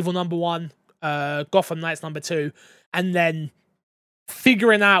 Resident Evil number 1. Gotham Knights number 2, and then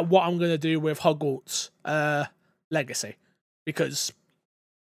figuring out what I'm gonna do with Hogwarts Legacy, because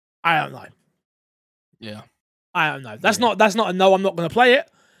I don't know. Yeah, I don't know. That's not a no. I'm not gonna play it,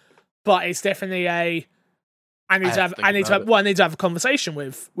 but it's definitely a. I need to have a conversation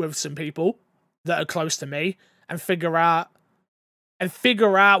with some people that are close to me and figure out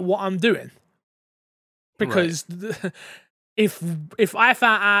what I'm doing, because if I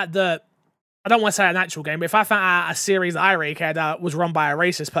found out that. I don't want to say an actual game, but if I found out a series that I really cared about was run by a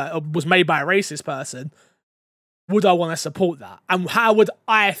racist was made by a racist person, would I want to support that? And how would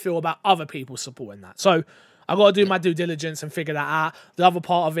I feel about other people supporting that? So I got to do my due diligence and figure that out. The other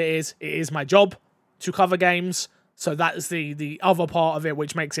part of it is my job to cover games. So that's the other part of it,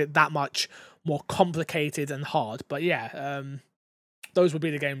 which makes it that much more complicated and hard. But yeah, those would be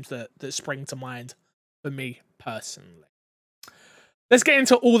the games that spring to mind for me personally. Let's get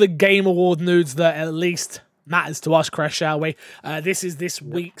into all the Game Award news that at least matters to us, Crash, shall we? This is this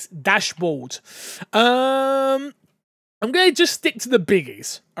week's dashboard. I'm going to just stick to the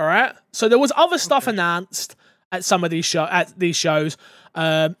biggies, all right? So there was other stuff announced at some of these shows.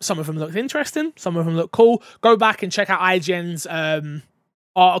 Some of them looked interesting. Some of them look cool. Go back and check out IGN's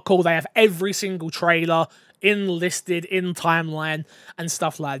article. They have every single trailer listed in timeline and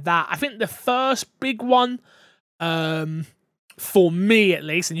stuff like that. I think the first big one... for me at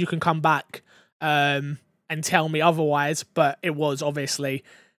least, and you can come back and tell me otherwise, but it was obviously,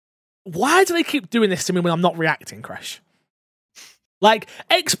 why do they keep doing this to me when I'm not reacting, Crash? Like,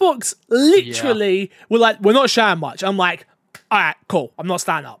 Xbox literally were like, we're not showing much. I'm like, all right, cool, I'm not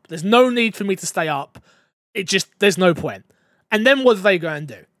standing up. There's no need for me to stay up. There's no point. And then what do they go and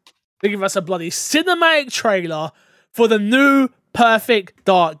do? They give us a bloody cinematic trailer for the new Perfect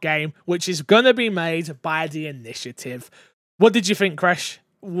Dark game, which is going to be made by The Initiative. What did you think, Crash?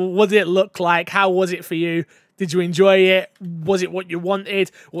 What did it look like? How was it for you? Did you enjoy it? Was it what you wanted?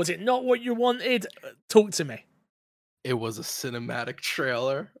 Was it not what you wanted? Talk to me. It was a cinematic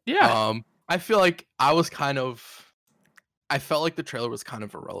trailer. Yeah. I feel like I felt like the trailer was kind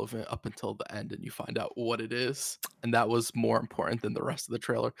of irrelevant up until the end, and you find out what it is, and that was more important than the rest of the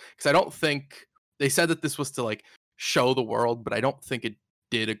trailer. Because I don't think they said that this was to like show the world, but I don't think it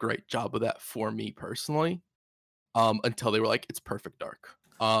did a great job of that for me personally. Until they were like, it's Perfect Dark.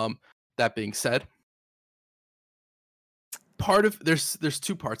 That being said, there's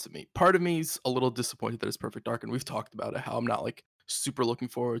two parts of me. Part of me is a little disappointed that it's Perfect Dark, and we've talked about it, how I'm not like super looking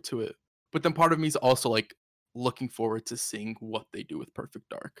forward to it. But then part of me is also like looking forward to seeing what they do with Perfect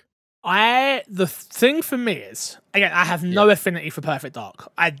Dark. The thing for me is, again, I have no affinity for Perfect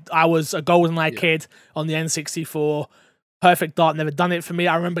Dark. I was a GoldenEye kid on the N64. Perfect Dark never done it for me.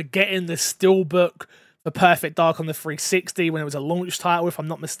 I remember getting the steelbook for Perfect Dark on the 360 when it was a launch title, if I'm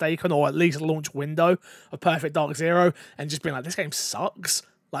not mistaken, or at least a launch window of Perfect Dark Zero, and just being like, this game sucks.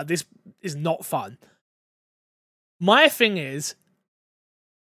 Like, this is not fun. My thing is,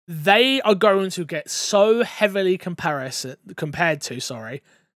 they are going to get so heavily compared to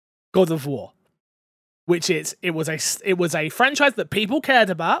God of War, which it was a franchise that people cared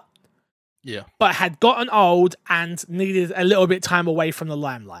about, but had gotten old and needed a little bit time away from the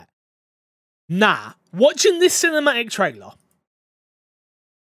limelight. Nah, watching this cinematic trailer,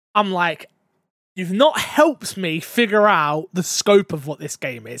 I'm like, you've not helped me figure out the scope of what this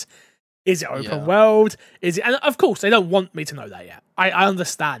game is. Is it open world? Is it? And of course, they don't want me to know that yet. I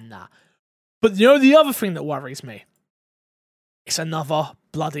understand that. But you know the other thing that worries me? It's another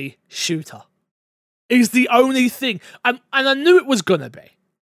bloody shooter. It's the only thing. And I knew it was going to be.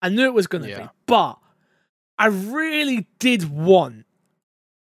 Be. But I really did want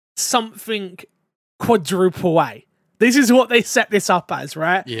something quadruple A. This is what they set this up as,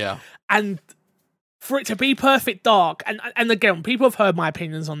 right? Yeah. And for it to be Perfect Dark, and again, people have heard my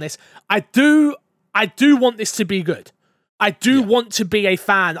opinions on this. I do want this to be good. I do want to be a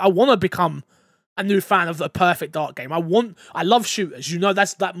fan. I want to become a new fan of the Perfect Dark game. I love shooters. You know,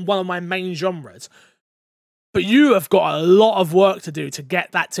 that's one of my main genres. But you have got a lot of work to do to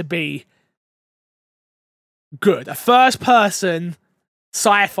get that to be good. A first-person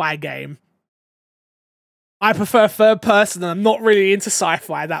sci-fi game I prefer third person, and I'm not really into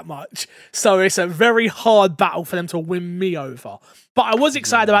sci-fi that much. So it's a very hard battle for them to win me over. But I was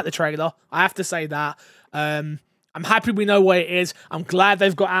excited about the trailer. I have to say that. I'm happy we know what it is. I'm glad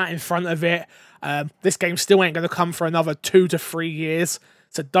they've got out in front of it. This game still ain't going to come for another 2 to 3 years.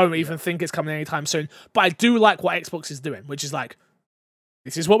 So don't even think it's coming anytime soon. But I do like what Xbox is doing, which is like,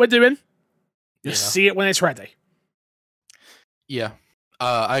 this is what we're doing. You'll see it when it's ready. Yeah,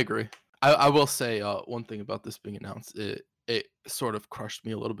 I agree. I will say one thing about this being announced. It sort of crushed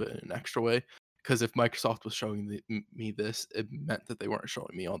me a little bit in an extra way. Because if Microsoft was showing me this, it meant that they weren't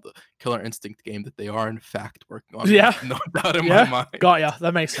showing me on the Killer Instinct game that they are, in fact, working on. Yeah. No doubt in my mind. Got ya.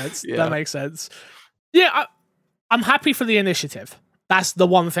 That makes sense. That makes sense. Yeah, I'm happy for the initiative. That's the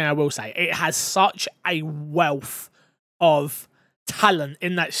one thing I will say. It has such a wealth of talent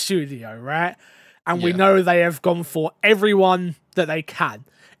in that studio, right? And we know they have gone for everyone that they can.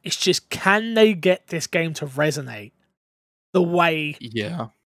 It's just, can they get this game to resonate the way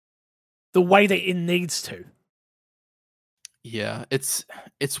that it needs to? Yeah, it's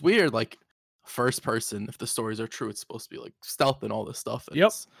weird. Like, first person, if the stories are true, it's supposed to be like stealth and all this stuff. And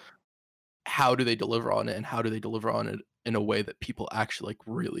how do they deliver on it, and how do they deliver on it in a way that people actually like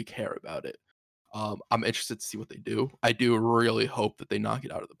really care about it? I'm interested to see what they do. I do really hope that they knock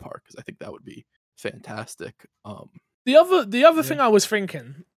it out of the park, because I think that would be fantastic. The other thing I was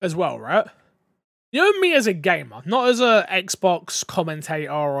thinking as well, right? You know, me as a gamer, not as a Xbox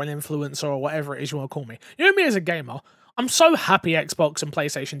commentator or an influencer or whatever it is you want to call me. You know, me as a gamer, I'm so happy Xbox and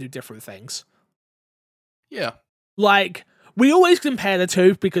PlayStation do different things. Yeah. Like, we always compare the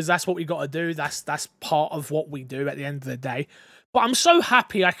two because that's what we got to do. That's part of what we do at the end of the day. But I'm so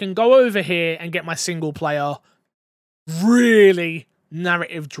happy I can go over here and get my single player, really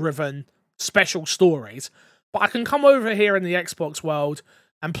narrative-driven, special stories. But I can come over here in the Xbox world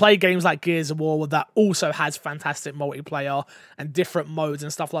and play games like Gears of War that also has fantastic multiplayer and different modes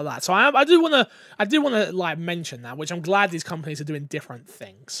and stuff like that. So I do want to like mention that, which I'm glad these companies are doing different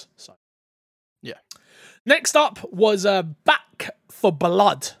things. So yeah. Next up was Back 4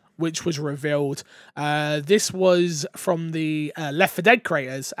 Blood, which was revealed. This was from the Left 4 Dead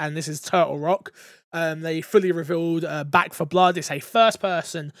creators, and this is Turtle Rock. They fully revealed Back 4 Blood. It's a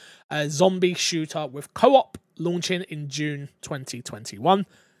first-person zombie shooter with co-op, launching in June 2021.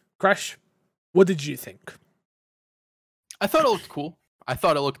 Crash, what did you think? I thought it looked cool. I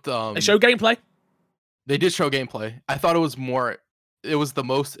thought it looked... They showed gameplay? They did show gameplay. I thought it was the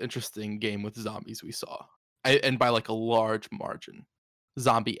most interesting game with zombies we saw. And by like a large margin.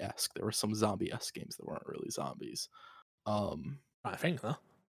 Zombie-esque. There were some zombie-esque games that weren't really zombies. I think, though.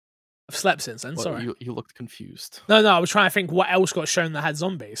 I've slept since then, sorry. You looked confused. No, I was trying to think what else got shown that had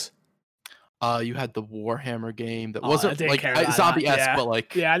zombies. You had the Warhammer game that wasn't like zombie-esque, but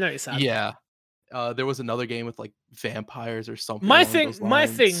like... Yeah, I know it's sad. Yeah. There was another game with like vampires or something. My thing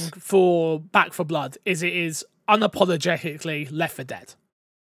for Back 4 Blood is it is unapologetically Left 4 Dead.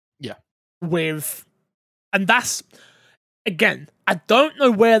 Yeah. And that's, again, I don't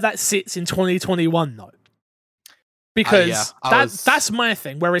know where that sits in 2021 though. Because that's my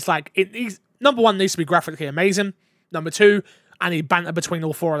thing, where it's like, number one, needs to be graphically amazing. Number two, I need banter between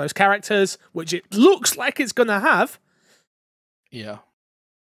all four of those characters, which it looks like it's going to have. Yeah.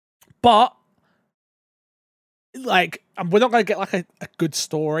 But, like, we're not going to get like a good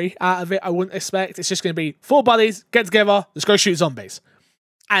story out of it, I wouldn't expect. It's just going to be 4 buddies, get together, let's go shoot zombies.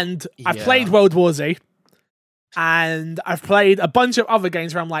 And I've played World War Z, and I've played a bunch of other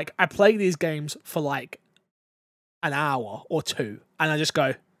games where I'm like, I play these games for like an hour or two, and I just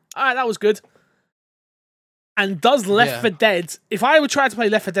go, all right, that was good. And does Left 4 Dead, if I would try to play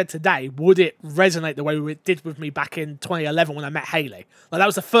Left 4 Dead today, would it resonate the way it did with me back in 2011 when I met Haley? Like, that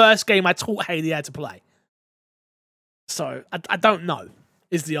was the first game I taught Haley how to play. So, I don't know,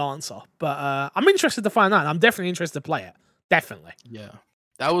 is the answer. But I'm interested to find out. I'm definitely interested to play it. Definitely. Yeah.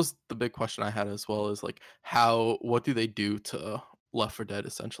 That was the big question I had as well, is like, what do they do to Left 4 Dead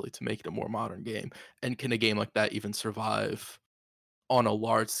essentially to make it a more modern game? And can a game like that even survive on a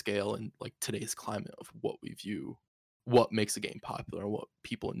large scale in like today's climate of what we view, what makes a game popular, what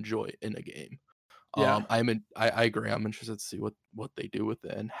people enjoy in a game? Yeah. I agree. I'm interested to see what they do with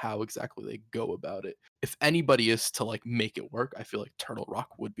it and how exactly they go about it. If anybody is to like make it work, I feel like Turtle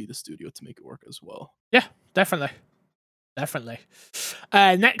Rock would be the studio to make it work as well. Yeah, definitely.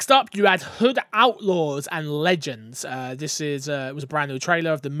 Next up, you had Hood Outlaws and Legends. This is it was a brand new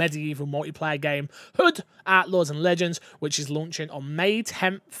trailer of the medieval multiplayer game Hood Outlaws and Legends, which is launching on May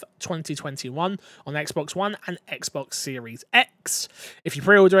 10th, 2021 on Xbox One and Xbox Series X. If you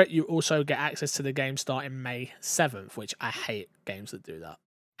pre-order it, you also get access to the game starting May 7th, which I hate games that do that.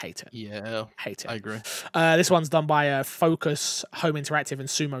 Hate it. Yeah, Hate it. I agree. This one's done by Focus Home Interactive and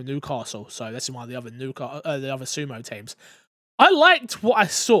Sumo Newcastle. So this is one of the other the other Sumo teams. I liked what I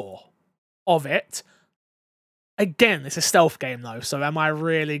saw of it. Again, it's a stealth game though, so am I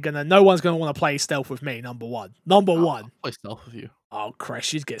really gonna? No one's gonna want to play stealth with me. Number one. I'll play stealth with you. Oh,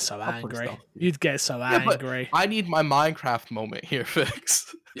 Chris, you'd get so angry. But I need my Minecraft moment here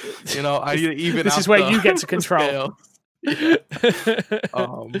fixed. You know, I need to even. This is where you get to control. Yeah.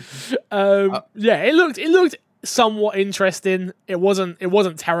 Yeah, it looked somewhat interesting. It wasn't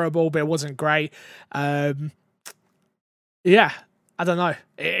terrible, but it wasn't great. Yeah, I don't know.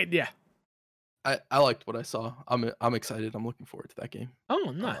 Yeah. I liked what I saw. I'm excited. I'm looking forward to that game.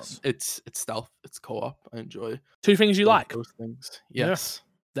 Oh, nice. It's stealth. It's co-op. I enjoy two things you like. Those things. Yes.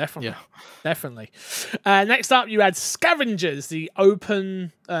 Yeah, definitely. Yeah. Definitely. Next up, you had Scavengers, the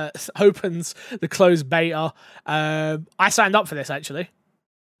opens the closed beta. I signed up for this actually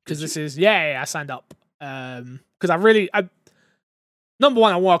because this is I signed up because I number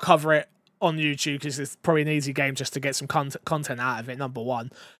one I want to cover it on YouTube because it's probably an easy game just to get some content out of it. Number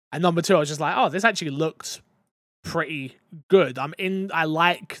one. And number two, I was just like, oh, this actually looks pretty good. I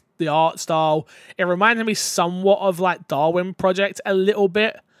like the art style. It reminded me somewhat of like Darwin Project a little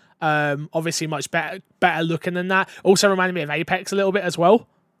bit. Obviously much better looking than that. Also reminded me of Apex a little bit as well.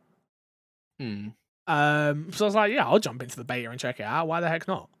 So I was like, yeah, I'll jump into the beta and check it out. Why the heck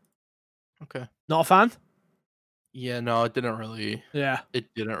not? Okay. Not a fan? Yeah, no, it didn't really. Yeah. It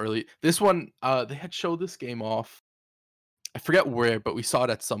didn't really. This one, they had showed this game off. I forget where, but we saw it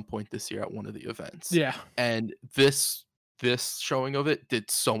at some point this year at one of the events. Yeah. And this showing of it did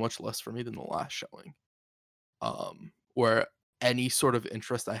so much less for me than the last showing. Where any sort of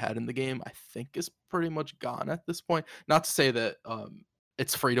interest I had in the game, I think is pretty much gone at this point. Not to say that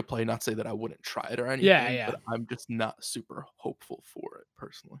it's free to play, not to say that I wouldn't try it or anything. Yeah. But I'm just not super hopeful for it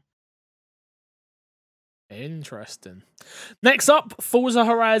personally. Interesting. Next up, Forza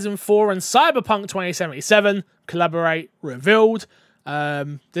Horizon 4 and Cyberpunk 2077 collaborate revealed.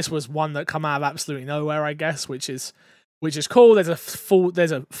 This was one that come out of absolutely nowhere, I guess, which is cool. There's a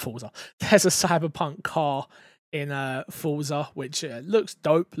Cyberpunk car in Forza, which looks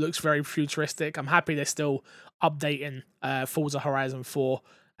dope, looks very futuristic. I'm happy they're still updating Forza Horizon 4,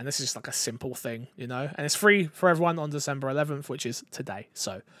 and this is just like a simple thing, you know. And it's free for everyone on December 11th, which is today.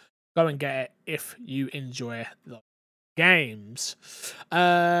 So go and get it if you enjoy the games.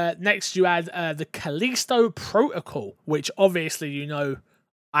 Next, you had the Callisto Protocol, which obviously, you know,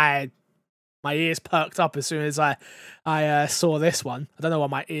 my ears perked up as soon as I saw this one. I don't know what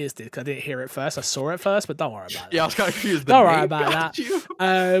my ears did because I didn't hear it first. I saw it first, but don't worry about it. Yeah, I was kind of confused. Don't worry about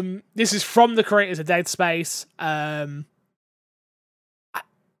that. This is from the creators of Dead Space. Again,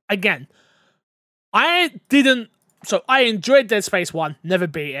 I enjoyed Dead Space 1, never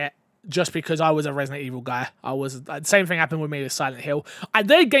beat it. Just because I was a Resident Evil guy. The same thing happened with me with Silent Hill.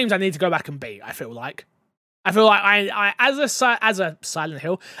 They're games I need to go back and beat, I feel like. I as a Silent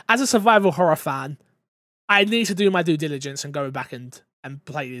Hill, as a survival horror fan, I need to do my due diligence and go back and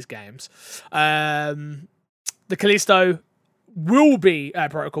play these games. The Callisto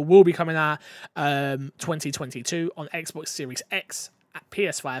Protocol will be coming out 2022 on Xbox Series X, at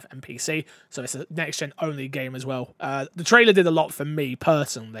PS5 and PC, so it's a next-gen only game as well. The trailer did a lot for me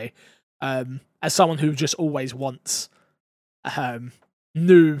personally, as someone who just always wants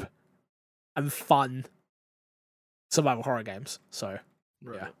noob and fun survival horror games. So,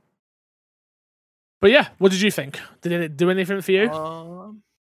 yeah. But yeah, what did you think? Did it do anything for you?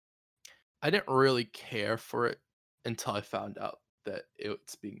 I didn't really care for it until I found out that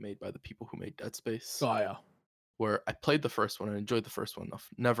it's being made by the people who made Dead Space. Oh, yeah. Where I played the first one and enjoyed the first one enough.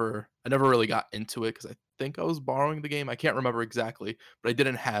 I never really got into it because I think I was borrowing the game. I can't remember exactly, but I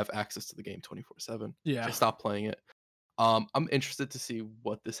didn't have access to the game 24/7. Yeah. I stopped playing it. I'm interested to see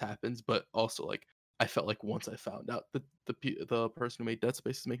what this happens, but also like I felt like once I found out that the person who made Dead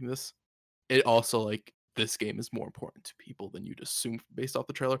Space is making this, it also like this game is more important to people than you'd assume based off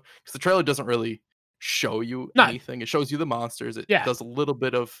the trailer, because the trailer doesn't really show you anything. It shows you the monsters. It does a little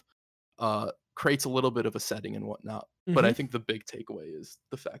bit of creates a little bit of a setting and whatnot. Mm-hmm. But I think the big takeaway is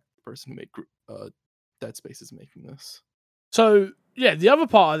the fact the person who made Dead Space is making this. So, yeah, the other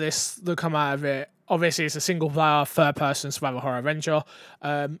part of this that come out of it, obviously it's a single-player, third-person survival horror adventure.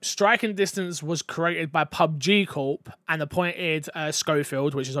 Striking Distance was created by PUBG Corp and appointed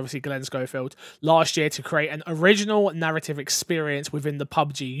Schofield, which is obviously Glenn Schofield, last year to create an original narrative experience within the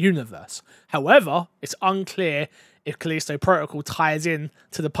PUBG universe. However, it's unclear if Callisto Protocol ties in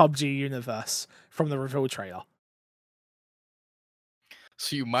to the PUBG universe from the reveal trailer.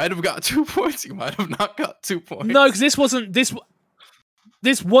 So you might have got 2 points, you might have not got 2 points. No, because this wasn't...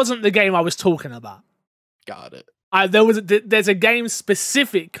 This wasn't the game I was talking about. Got it. There's a game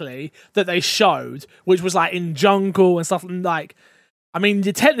specifically that they showed, which was like in jungle and stuff. And like, I mean,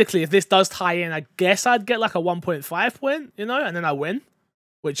 technically, if this does tie in, I guess I'd get like a 1.5 point, and then I win.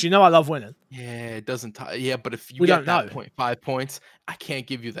 Which I love winning. Yeah, it doesn't tie. Yeah, but if you get that 0.5 points, I can't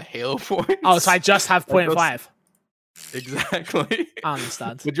give you the Halo points. Oh, so I just have 0.5. Exactly. I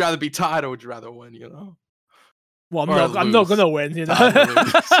understand. Would you rather be tied or would you rather win? Well, I'm not gonna win.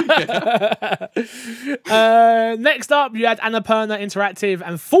 Next up, you had Annapurna Interactive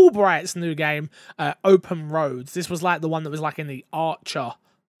and Fulbright's new game, Open Roads. This was like the one that was like in the Archer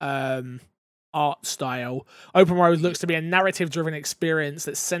art style. Open Road looks to be a narrative-driven experience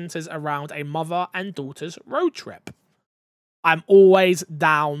that centers around a mother and daughter's road trip. I'm always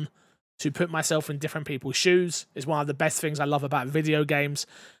down to put myself in different people's shoes. It's one of the best things I love about video games.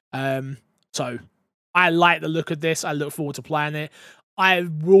 So I like the look of this. I look forward to playing it. I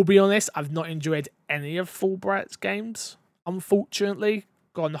will be honest, I've not enjoyed any of Fulbright's games, unfortunately.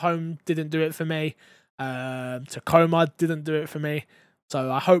 Gone Home didn't do it for me. Tacoma didn't do it for me. So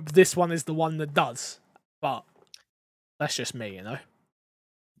I hope this one is the one that does. But that's just me,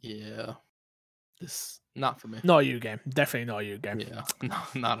 Yeah. This, not for me. Not a you game. Definitely not a you game. Yeah, no,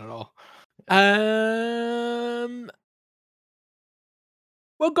 not at all.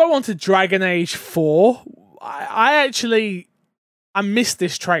 We'll go on to Dragon Age 4. I missed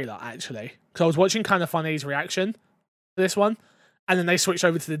this trailer, actually. Because I was watching Kinda Funny's reaction to this one. And then they switched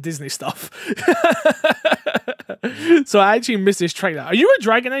over to the Disney stuff. So I actually missed this trailer. Are you a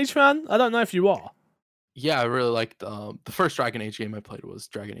Dragon Age fan? I don't know if you are. Yeah, I really liked the first Dragon Age game I played was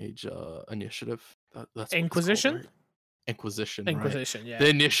Dragon Age Initiative. That's Inquisition? Called, right? Inquisition, right? Yeah. The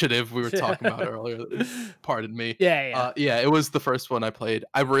Initiative we were talking about earlier. Pardon me. Yeah. It was the first one I played.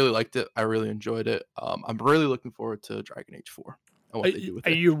 I really liked it. I really enjoyed it. I'm really looking forward to Dragon Age 4 and what they do with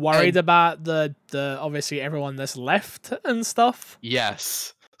it. Are you worried about the obviously everyone that's left and stuff?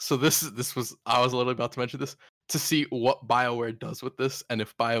 Yes. So this was, I was literally about to mention this, to see what BioWare does with this, and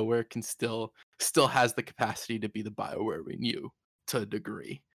if BioWare can still has the capacity to be the BioWare we knew to a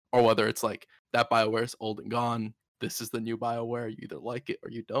degree, or whether it's like that BioWare is old and gone. This is the new BioWare. You either like it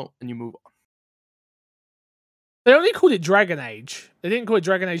or you don't, and you move on. They only called it Dragon Age. They didn't call it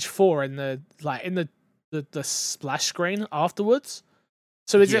Dragon Age 4 in the splash screen afterwards.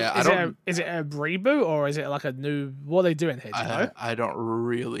 So is it a reboot or is it like a new? What are they doing here? I don't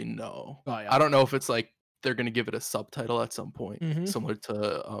really know. Oh, yeah. I don't know if it's like they're gonna give it a subtitle at some point, similar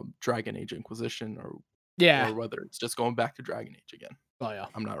to Dragon Age Inquisition, or whether it's just going back to Dragon Age again. Oh yeah,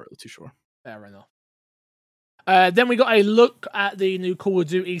 I'm not really too sure. Fair enough. Then we got a look at the new Call of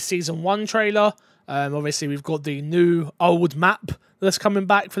Duty Season 1 trailer. Obviously, we've got the new old map that's coming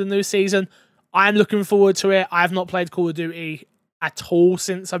back for the new season. I'm looking forward to it. I have not played Call of Duty at all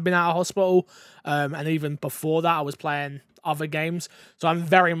since I've been out of hospital. And even before that, I was playing other games. So I'm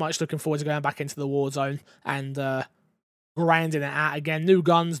very much looking forward to going back into the Warzone and grinding it out again. New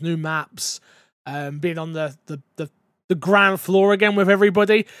guns, new maps, being on the ground floor again with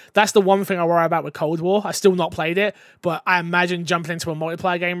everybody. That's the one thing I worry about with Cold War. I still not played it, but I imagine jumping into a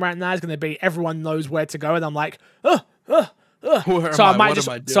multiplayer game right now is going to be everyone knows where to go, and I'm like, So I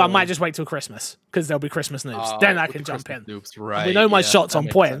might just wait till Christmas because there'll be Christmas noobs. Then I can jump in. Noobs, right? We know my shot's on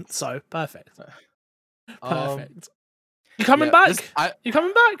point, so perfect. Perfect. You coming back? You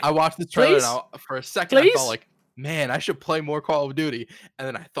coming back? I watched the trailer and for a second. I felt like, man, I should play more Call of Duty, and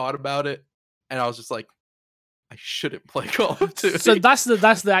then I thought about it, and I was just like, I shouldn't play Call of Duty. So that's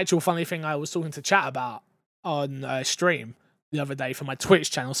the actual funny thing I was talking to chat about on stream the other day for my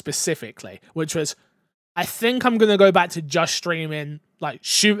Twitch channel specifically, which was, I think I'm going to go back to just streaming like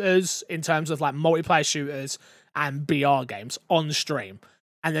shooters in terms of like multiplayer shooters and BR games on stream.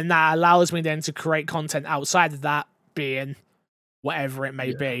 And then that allows me then to create content outside of that, being whatever it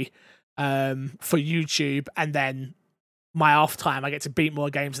may be, for YouTube. And then my off time, I get to beat more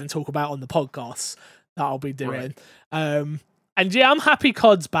games and talk about on the podcasts that I'll be doing. Right. And yeah, I'm happy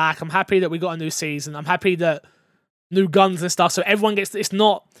COD's back. I'm happy that we got a new season. I'm happy that new guns and stuff. So everyone gets, it's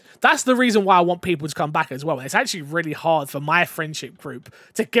not, that's the reason why I want people to come back as well. And it's actually really hard for my friendship group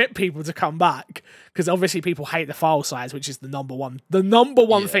to get people to come back, because obviously people hate the file size, which is the number one. The number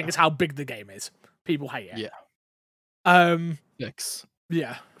one thing is how big the game is. People hate it. Yeah. Thanks.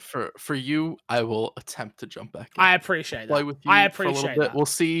 Yeah. For you, I will attempt to jump back in. I appreciate that. Play with you I appreciate that. We'll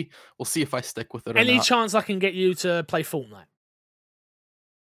see if I stick with it or Any not. chance I can get you to play Fortnite?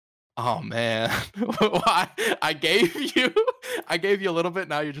 Oh man. I gave you a little bit.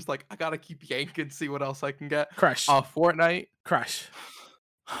 Now you're just like, I gotta keep yanking, see what else I can get. Crash. Fortnite. Crash.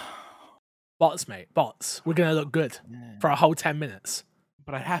 Bots, mate. Bots. We're gonna look good for a whole 10 minutes.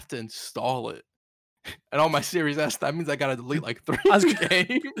 but I have to install it. And on my Series S, that means I gotta delete like 3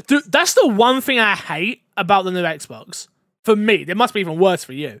 games. Dude, that's the one thing I hate about the new Xbox. For me, it must be even worse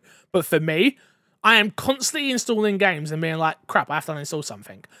for you. But for me, I am constantly installing games and being like, crap, I have to uninstall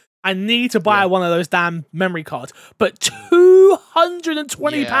something. I need to buy one of those damn memory cards. But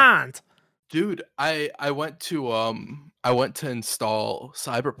 £220. Dude, I went to install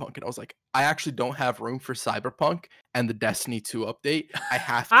Cyberpunk and I was like, I actually don't have room for Cyberpunk and the Destiny 2 update. I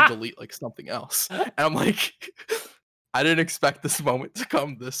have to delete like something else. And I'm like, I didn't expect this moment to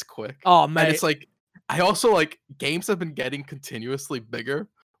come this quick. Oh man. And it's like, I also like games have been getting continuously bigger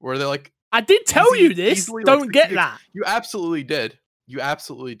where they're like, I did tell you this. Don't like, get that. You absolutely did. You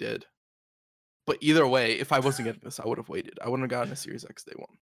absolutely did. But either way, if I wasn't getting this, I would have waited. I wouldn't have gotten a Series X day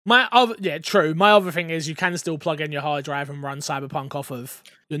one. True. My other thing is you can still plug in your hard drive and run Cyberpunk off of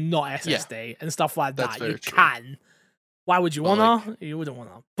your not SSD and stuff like that. You can. Why would you wanna? Like, you wouldn't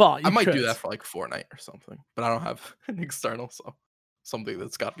wanna. But I might do that for like Fortnite or something. But I don't have an external, so something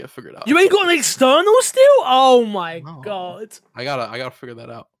that's got to get figured out. You ain't got an external still? Oh my god! I gotta figure that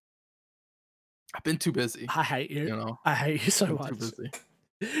out. I've been too busy. I hate you. You know, I hate you so much. Too busy.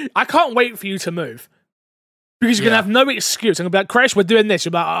 I can't wait for you to move. Because you're going to have no excuse. I'm going to be like, Crash, we're doing this.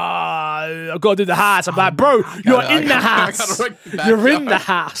 You're like, I've got to do the house. I'm like, bro, you're in the house. You're in the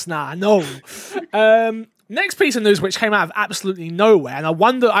house now. No. Next piece of news, which came out of absolutely nowhere, and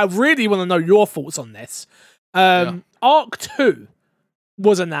I really want to know your thoughts on this. Ark 2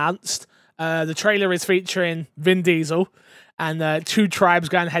 was announced. The trailer is featuring Vin Diesel and 2 tribes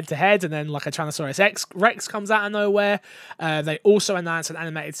going head-to-head, and then like a Tyrannosaurus Rex comes out of nowhere. They also announced an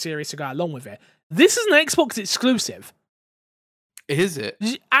animated series to go along with it. This is an Xbox exclusive. Is it?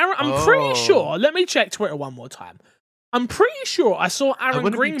 I'm pretty sure. Let me check Twitter one more time. I'm pretty sure I saw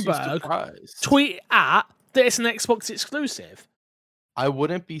Aaron Greenberg tweet at that it's an Xbox exclusive. I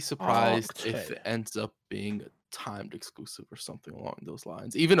wouldn't be surprised if it ends up being a timed exclusive or something along those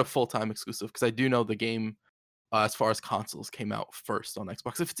lines. Even a full-time exclusive, because I do know the game, as far as consoles, came out first on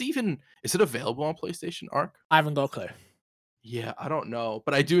Xbox. Is it available on PlayStation, Ark? I haven't got a clue. Yeah, I don't know,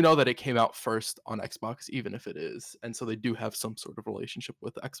 but I do know that it came out first on Xbox, even if it is, and so they do have some sort of relationship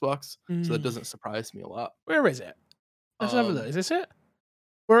with Xbox, so that doesn't surprise me a lot. Where is it? Let's have a look. Is this it?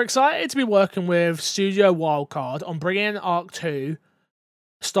 We're excited to be working with Studio Wildcard on bringing Ark 2,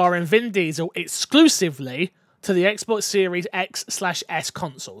 starring Vin Diesel, exclusively to the Xbox Series X/S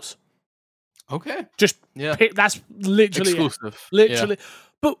consoles. Okay. That's literally exclusive. Literally. Yeah.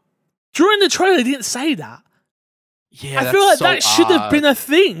 But during the trailer, they didn't say that. Yeah, I feel like that should have been a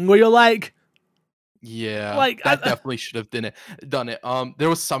thing where you're like, that definitely should have done it. There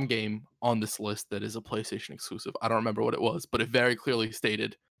was some game on this list that is a PlayStation exclusive. I don't remember what it was, but it very clearly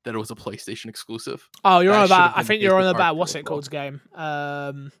stated that it was a PlayStation exclusive. Oh, I think you're on about what's it called game?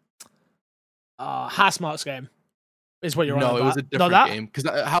 Housemarque's game is what you're on about. No, it was a different game because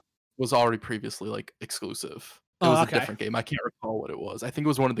House was already previously like exclusive. It was a different game. I can't recall what it was. I think it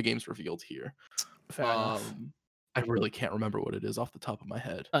was one of the games revealed here. Fair enough. I really can't remember what it is off the top of my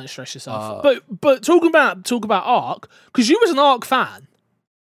head. Don't stress yourself. But talk about Ark, because you was an Ark fan.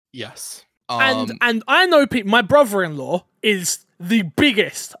 Yes. And I know people. My brother-in-law is the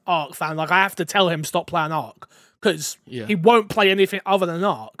biggest Ark fan. Like, I have to tell him stop playing Ark because he won't play anything other than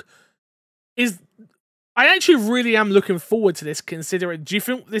Ark. I actually really am looking forward to this. Considering, do you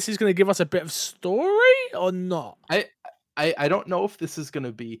think this is going to give us a bit of story or not? I don't know if this is going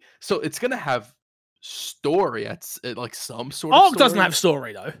to be. So it's going to have story at like some sort of Ark story. doesn't have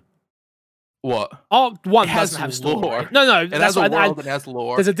story though. What? Ark 1 doesn't have story. Lore. No, it has a world and has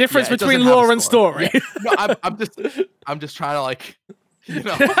lore. There's a difference between lore and story. Yeah. No, I'm just trying to like,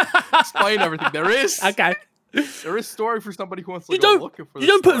 explain everything. There is there is story for somebody who wants to go looking for. You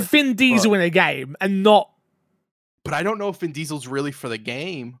don't put Vin Diesel in a game and not. But I don't know if Vin Diesel's really for the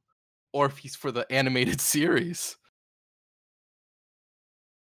game or if he's for the animated series.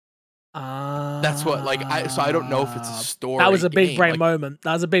 That's what so I don't know if it's a story. That was a big brain moment.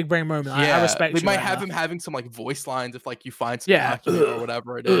 That was a big brain moment. Yeah, I respect. They might have him having some like voice lines if like you find some document or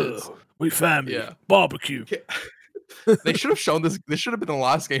whatever it is. We family barbecue. They should have shown this. This should have been the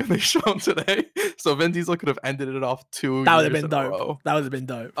last game they shown today. So Vin Diesel could have ended it off 2 That would have years been dope. That would have been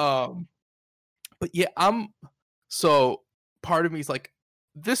dope. But yeah, so part of me is like,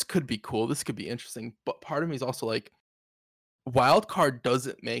 this could be cool. This could be interesting. But part of me is also like, Wildcard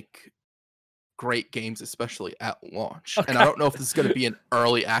doesn't make great games, especially at launch. And I don't know if this is going to be an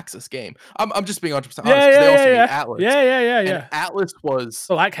early access game. I'm just being 100% honest. They also made Atlas. Yeah. And Atlas was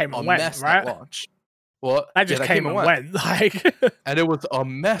that came and went, right? At launch. What? That just came and went. Like, and it was a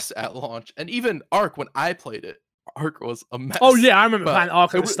mess at launch. And even Ark, when I played it, arc was a mess. Oh yeah, I remember But playing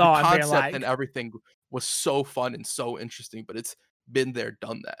Ark at the the start and being concept like, and everything was so fun and so interesting, but it's been there,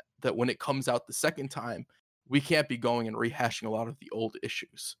 done that. That when it comes out the second time, we can't be going and rehashing a lot of the old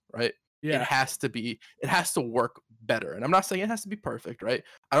issues, right? It yeah, has to work better. And I'm not saying it has to be perfect, right?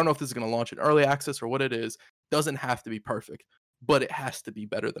 I don't know if this is going to launch in early access or what it is. Doesn't have to be perfect, but it has to be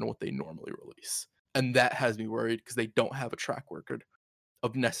better than what they normally release. And that has me worried because they don't have a track record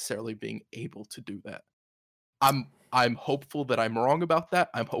of necessarily being able to do that. I'm hopeful that I'm wrong about that.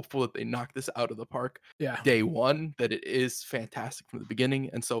 I'm hopeful that they knock this out of the park yeah. day one, that it is fantastic from the beginning.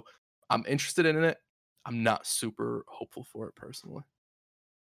 And so I'm interested in it. I'm not super hopeful for it personally.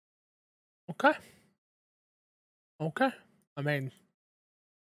 Okay. Okay. I mean,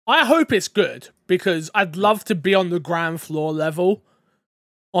 I hope it's good because I'd love to be on the ground floor level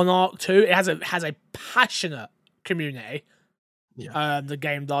on Ark 2. It has a passionate community. Yeah. The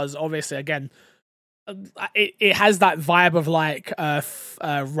game does. Obviously, again, it has that vibe of like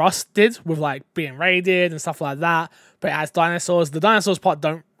Rust did with like being raided and stuff like that. But it has dinosaurs. The dinosaurs part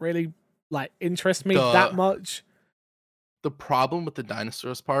don't really like interest me that much. The problem with the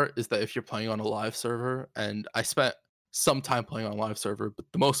dinosaurs part is that if you're playing on a live server, and I spent some time playing on a live server, but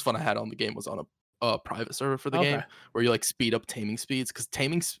the most fun I had on the game was on a private server for the game, where you like speed up taming speeds, because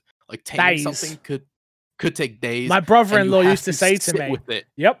taming something could take days. My brother-in-law used to say to me, with it.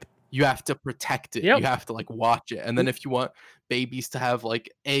 Yep. You have to protect it. Yep. You have to like watch it. And then if you want babies to have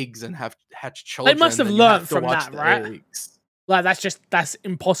like eggs and have hatch children, they must have learned from that, right? Eggs. Like that's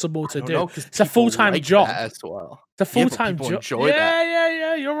impossible to do. It's a full-time job as well. It's a full-time job. Enjoy that.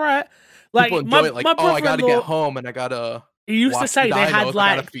 Yeah. You're right. Like my I gotta get home and I gotta. He used to say they had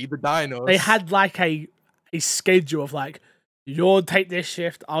like feed the dinos. They had like a schedule of like, you'll take this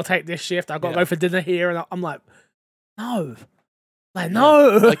shift, I'll take this shift. I gotta go for dinner here, and I'm like, no. Like,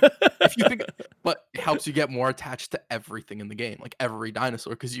 no. Like, if you think, but it helps you get more attached to everything in the game, like every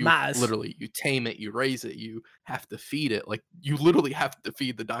dinosaur, because you literally you tame it, you raise it, you have to feed it. Like you literally have to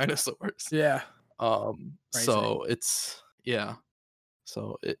feed the dinosaurs. Yeah. So it's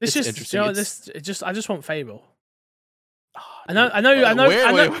So it's interesting. You know, I just want Fable. I know.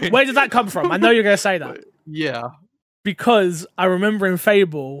 Where did that come from? I know you're gonna say that. Yeah. Because I remember in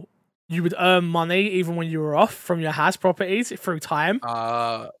Fable, you would earn money even when you were off from your house properties through time.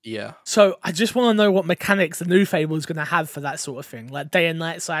 Yeah. So I just want to know what mechanics the new Fable is going to have for that sort of thing, like day and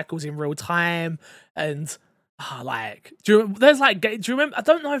night cycles in real time, and do you remember? I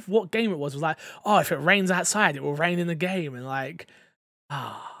don't know what game it was. It was like, if it rains outside, it will rain in the game, and like,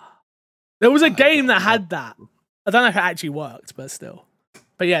 there was a game that had that. I don't know if it actually worked, but still.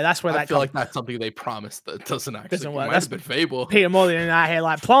 But yeah, that's where I feel like that's something they promised that doesn't work. That's been Fable. Peter Molyneux out here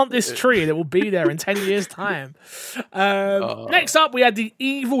like, plant this tree that will be there in 10 years' time. Next up, we had the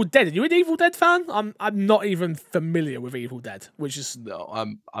Evil Dead. Are you an Evil Dead fan? I'm not even familiar with Evil Dead, which is no,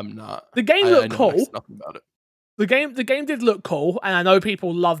 I'm not. The game looked cool. Nothing about it. The game did look cool, and I know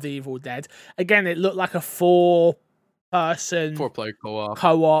people love the Evil Dead. Again, it looked like a 4-player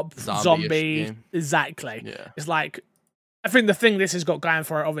co-op zombie game. Exactly. Yeah. It's like, I think the thing this has got going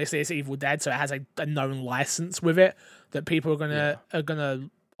for it, obviously, it's Evil Dead, so it has a known license with it that people are gonna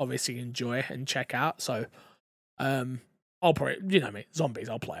obviously enjoy and check out. So, I'll probably, you know me, zombies.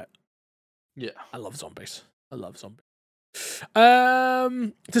 I'll play it. Yeah, I love zombies.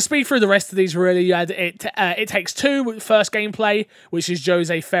 To speed through the rest of these, really, you had It Takes Two, first gameplay, which is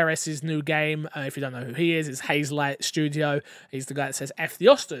Jose Ferris's new game. If you don't know who he is, it's Hazelight Studio. He's the guy that says F the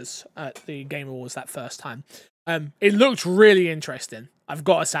Oscars at the Game Awards that first time. It looked really interesting, I've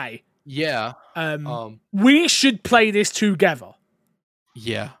got to say. Yeah. We should play this together.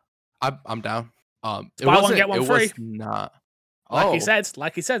 Yeah. I'm down. Buy one, get one free. Not. Like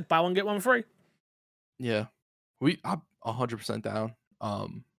he said, buy one, get one free. Yeah. I'm 100% down.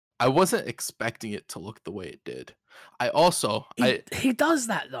 I wasn't expecting it to look the way it did. He does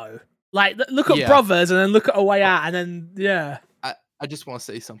that though. Like, look at Brothers and then look at A Way Out and then I just want to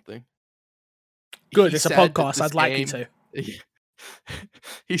say something. Good, it's a podcast. I'd like you to.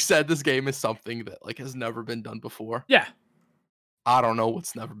 He said this game is something that like has never been done before. Yeah. I don't know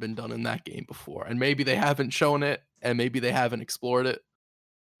what's never been done in that game before, and maybe they haven't shown it, and maybe they haven't explored it.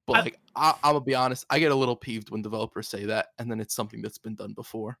 But I'm gonna be honest, I get a little peeved when developers say that, and then it's something that's been done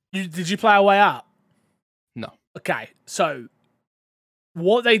before. Did you play A Way Out? No. Okay, so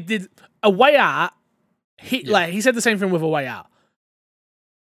what they did, A Way Out, he said the same thing with A Way Out.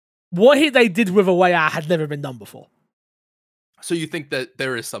 What they did with A Way Out had never been done before. So you think that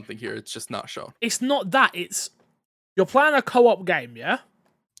there is something here, it's just not shown? It's not that, you're playing a co-op game, yeah?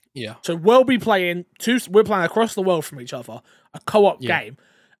 Yeah. So we're playing across the world from each other, a co-op game,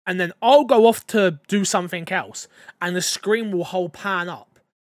 and then I'll go off to do something else, and the screen will whole pan up,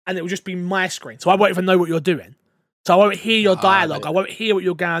 and it will just be my screen, so I won't even know what you're doing. So I won't hear your dialogue. I won't hear what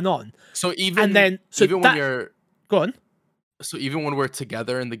you're going on. So even when you're go on. So even when we're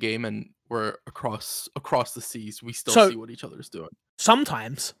together in the game and we're across the seas, we still see what each other's doing.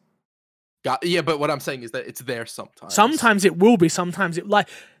 Sometimes. Yeah, but what I'm saying is that it's there sometimes. Sometimes it will be. Sometimes it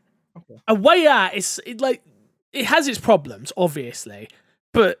a way out. It has its problems, obviously,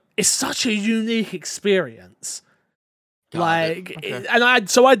 but it's such a unique experience. I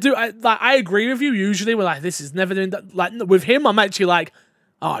agree with you. Usually, we're like, this is never doing that. Like with him, I'm actually like,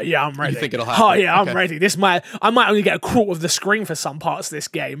 oh yeah, I'm ready. You think it'll happen? Oh yeah, I'm ready. I might only get a quarter of the screen for some parts of this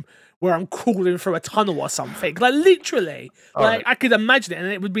game where I'm crawling through a tunnel or something. Like literally, I could imagine it,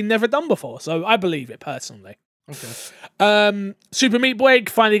 and it would be never done before. So I believe it personally. Okay. Super Meat Boy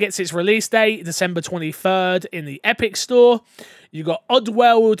finally gets its release date, December 23rd in the Epic Store. You got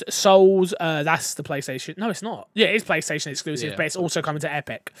Oddworld Souls. That's the PlayStation. No, it's not. Yeah, it's PlayStation exclusive, but it's also coming to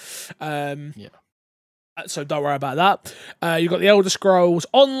Epic. So don't worry about that. You got the Elder Scrolls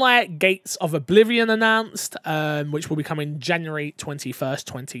Online Gates of Oblivion announced, which will be coming January 21st,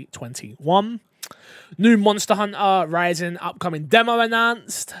 2021. New Monster Hunter Rising upcoming demo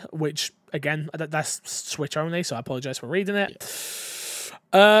announced, which again, that's Switch only, so I apologize for reading it.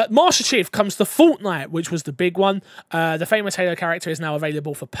 Master Chief comes to Fortnite, which was the big one. The famous Halo character is now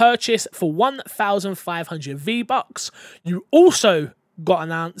available for purchase for 1,500 V-Bucks. You also got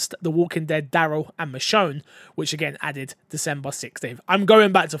announced The Walking Dead Daryl and Michonne, which again added December 16th. I'm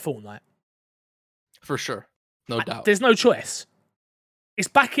going back to Fortnite. For sure. No doubt. There's no choice. It's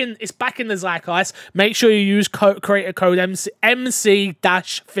back in the zeitgeist. Make sure you use creator code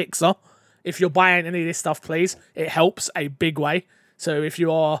MC-Fixer if you're buying any of this stuff, please. It helps a big way. So if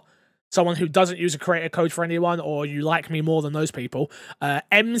you are someone who doesn't use a creator code for anyone, or you like me more than those people,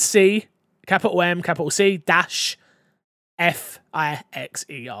 MC, capital M, capital C, dash FIXER. I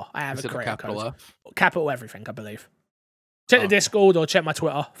have a creator code. F? Capital everything, I believe. Check the Discord or check my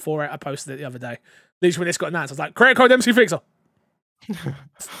Twitter for it. I posted it the other day. At least when this got announced, I was like, creator code MC Fixer.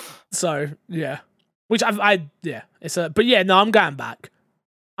 So yeah, which but yeah, no, I'm going back.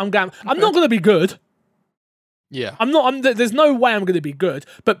 I'm not going to be good. Yeah, there's no way I'm going to be good.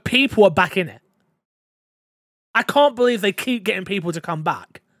 But people are back in it. I can't believe they keep getting people to come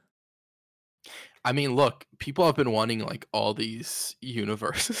back. I mean, look, people have been wanting like all these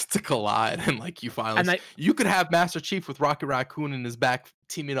universes to collide, and like you could have Master Chief with Rocket Raccoon in his back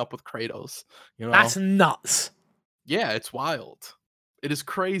teaming up with Kratos. You know, that's nuts. Yeah, it's wild. It is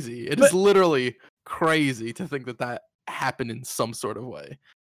crazy. It is literally crazy to think that happened in some sort of way.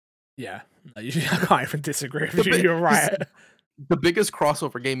 Yeah, I can't even disagree with you. You're right. The biggest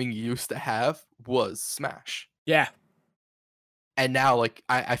crossover gaming used to have was Smash. Yeah. And now, like,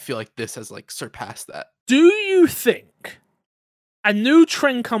 I feel like this has, like, surpassed that. Do you think a new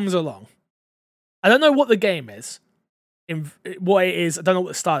trend comes along? I don't know what the game is. What it is, I don't know what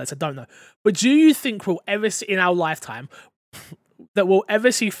the style is, I don't know. But do you think we'll ever see, in our lifetime, that we'll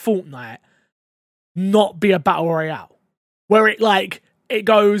ever see Fortnite not be a battle royale? Where it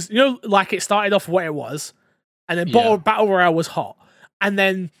goes, you know, like it started off what it was, and then battle royale was hot. And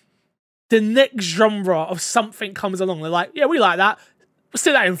then the next genre of something comes along. They're like, yeah, we like that. Let's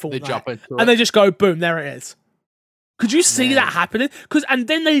do that in Fortnite. They jump into and they just go, boom, there it is. Could you see that happening? And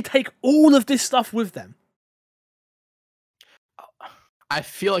then they take all of this stuff with them. I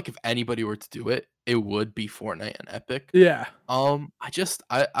feel like if anybody were to do it, it would be Fortnite and Epic. Yeah. I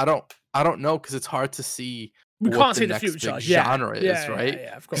don't know, because it's hard to see. We can't see the future. Genre is, right?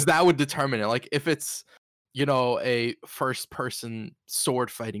 Yeah, of course. Because that would determine it. Like if it's, you know, a first-person sword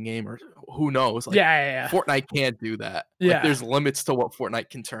fighting game, or who knows? Like, Fortnite can't do that. Yeah. Like, there's limits to what Fortnite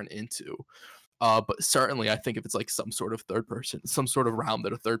can turn into. But certainly, I think if it's like some sort of some sort of realm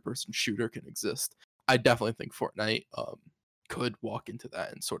that a third-person shooter can exist, I definitely think Fortnite could walk into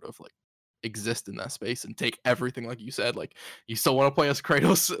that and sort of like exist in that space and take everything, like you said. Like, you still want to play as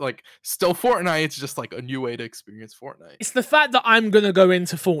Kratos, like still Fortnite. It's just like a new way to experience Fortnite. It's the fact that I'm gonna go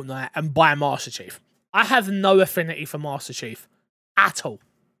into Fortnite and buy Master Chief. I have no affinity for Master Chief at all.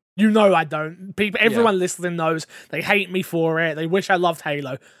 You know I don't. Everyone listening knows they hate me for it. They wish I loved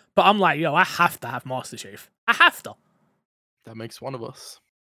Halo. But I'm like, yo, I have to have Master Chief. I have to. That makes one of us.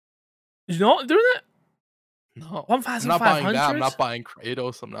 You're not doing it? No. 1,500? I'm not buying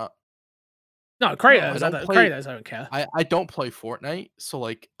Kratos. I'm not. No, Kratos. Kratos, I don't care. I don't play Fortnite, so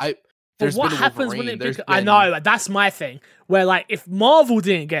like But what happens when it becomes... I know, that's my thing. Where like, if Marvel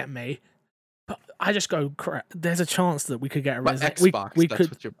didn't get me, I just go, there's a chance that we could get a Resident Evil. We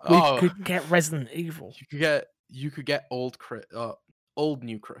could get Resident Evil. You could get old old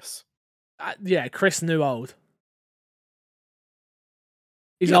new Chris. Yeah, Chris new old.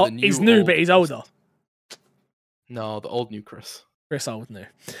 He's Yeah, old. He's new, but he's Chris. older. No, the old new Chris. Chris old new.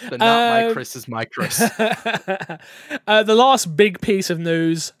 The not my Chris is my Chris. The last big piece of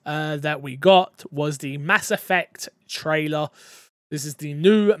news that we got was the Mass Effect trailer. This is the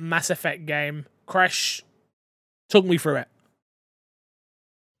new Mass Effect game. Crash, talk me through it.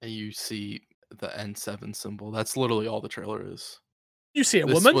 And you see the N7 symbol. That's literally all the trailer is. You see a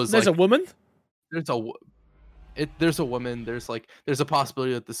woman. There's a woman. There's a woman. There's a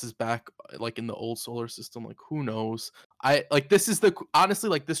possibility that this is back like in the old solar system. Like, who knows? Honestly,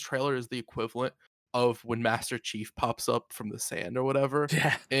 like, this trailer is the equivalent of when Master Chief pops up from the sand or whatever.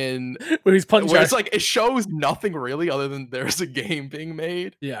 Yeah. And where he's punching. It's like, it shows nothing really other than there's a game being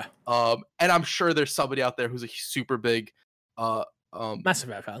made. Yeah. And I'm sure there's somebody out there who's a super big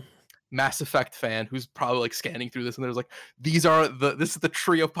Mass Effect fan who's probably like scanning through this, and there's like, this is the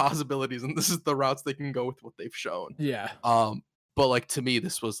tree of possibilities, and this is the routes they can go with what they've shown. Yeah. But like, to me,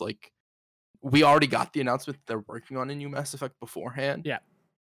 this was like, we already got the announcement that they're working on a new Mass Effect beforehand. Yeah.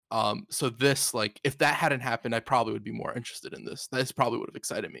 So this, like, if that hadn't happened, I probably would be more interested in this. This probably would have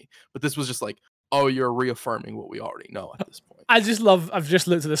excited me. But this was just like, oh, you're reaffirming what we already know at this point. I've just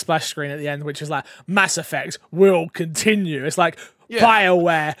looked at the splash screen at the end, which is like, Mass Effect will continue. It's like, yeah.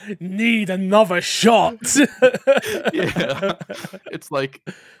 BioWare need another shot. Yeah. It's like,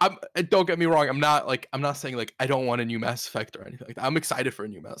 don't get me wrong, I'm not saying like I don't want a new Mass Effect or anything like that. I'm excited for a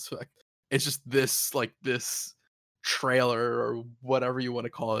new Mass Effect. It's just this trailer or whatever you want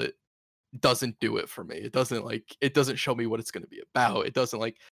to call it doesn't do it for me. It doesn't show me what it's going to be about. It doesn't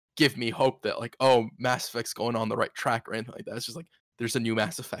like give me hope that like, oh, Mass Effect's going on the right track or anything like that. It's just like, there's a new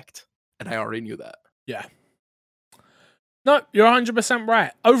Mass Effect, and I already knew that. Yeah. No, you're 100%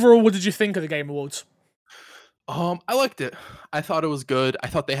 right. Overall, what did you think of the Game Awards? I liked it. I thought it was good. I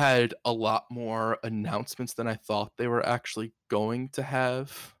thought they had a lot more announcements than I thought they were actually going to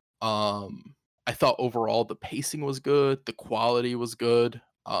have. I thought overall the pacing was good, the quality was good,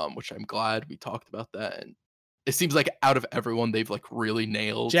 which I'm glad we talked about that. And it seems like out of everyone, they've like really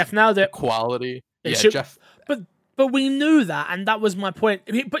nailed Jeff nailed it. Quality. Yeah, Jeff. But we knew that, and that was my point.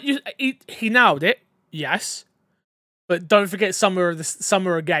 He nailed it, yes. But don't forget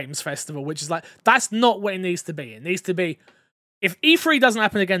Summer Games Festival, which is like, that's not what it needs to be. It needs to be, if E3 doesn't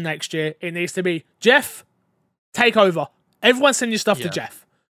happen again next year, it needs to be, Jeff, take over. Everyone send your stuff to Jeff.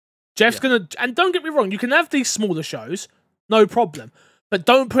 Jeff's gonna, and don't get me wrong, you can have these smaller shows, no problem. But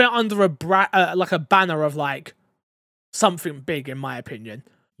don't put it under a banner of like something big, in my opinion.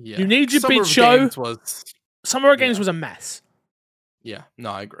 Yeah. You need your big show. Summer Games was a mess. Yeah,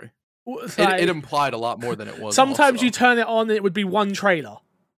 no, I agree. It implied a lot more than it was. Sometimes you turn it on and it would be one trailer.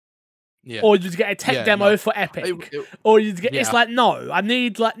 Yeah. Or you'd get a tech demo for Epic. Or you'd get, it's like, no, I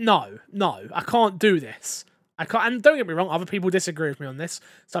need like, no, I can't do this. I can't, and don't get me wrong, other people disagree with me on this.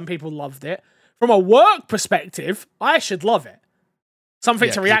 Some people loved it. From a work perspective, I should love it. Something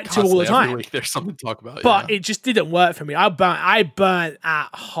to react to all the time. Every week there's something to talk about. But it just didn't work for me. I burnt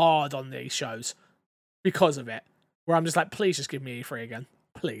out hard on these shows because of it. Where I'm just like, please just give me E3 again.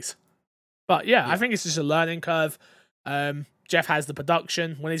 Please. But yeah, I think it's just a learning curve. Jeff has the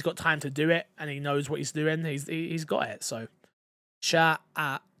production. When he's got time to do it and he knows what he's doing, he's got it. So shout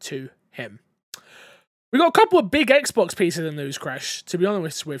out to him. We got a couple of big Xbox pieces of news, Crash, to be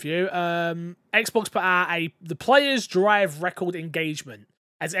honest with you. Xbox put out the players drive record engagement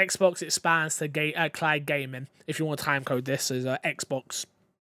as Xbox expands to cloud gaming. If you want to time code this as Xbox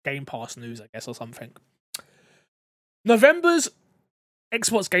Game Pass news, I guess, or something. November's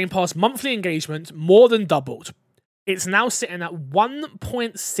Xbox Game Pass monthly engagement more than doubled. It's now sitting at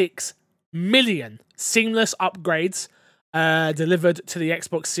 1.6 million seamless upgrades delivered to the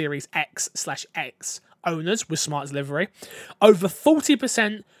Xbox Series X/X owners with smart delivery. Over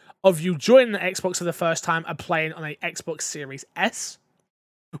 40% of you joining the Xbox for the first time are playing on a Xbox Series S.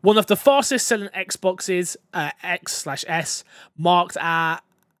 One of the fastest selling Xboxes, X/S, marked out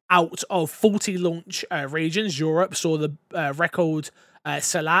of 40 launch regions. Europe saw the record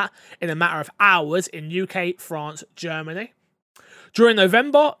sell out in a matter of hours in UK, France, Germany. During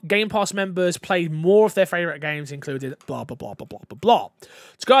November, Game Pass members played more of their favourite games, including blah, blah, blah, blah, blah, blah, blah.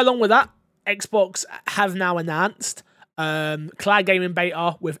 To go along with that, Xbox have now announced cloud gaming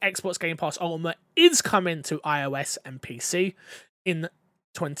beta with Xbox Game Pass Ultimate is coming to iOS and PC in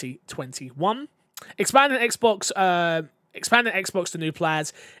 2021. Expanding Xbox Expanding Xbox to new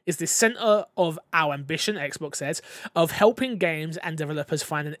players is the center of our ambition, Xbox says, of helping games and developers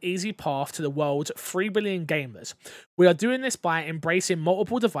find an easy path to the world's 3 billion gamers. We are doing this by embracing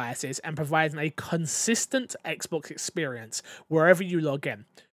multiple devices and providing a consistent Xbox experience wherever you log in.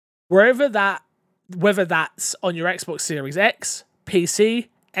 Whether that's on your Xbox Series X, PC,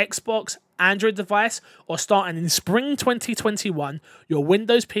 Xbox, Android device, or starting in spring 2021, your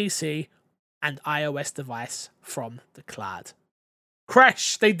Windows PC and iOS device from the cloud.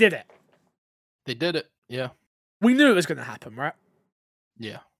 Crash, they did it. They did it, yeah. We knew it was going to happen, right?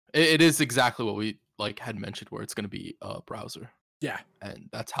 Yeah. It is exactly what we had mentioned, where it's going to be a browser. Yeah. And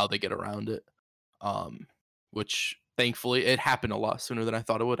that's how they get around it. Which, thankfully, it happened a lot sooner than I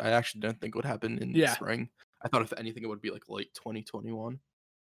thought it would. I actually didn't think it would happen in spring. I thought, if anything, it would be late 2021.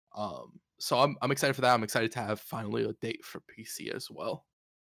 So I'm excited for that. I'm excited to have finally a date for PC as well.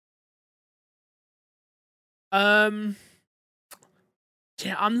 Yeah,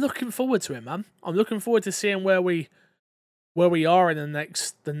 I'm looking forward to it, man. I'm looking forward to seeing where we are in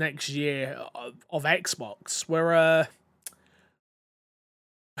the next year of Xbox. We're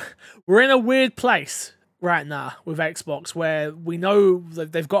in a weird place right now with Xbox, where we know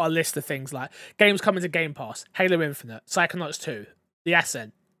that they've got a list of things like games coming to Game Pass, Halo Infinite, Psychonauts 2, The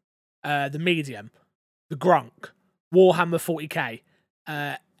Ascent, The Medium, The Grunk, Warhammer 40k,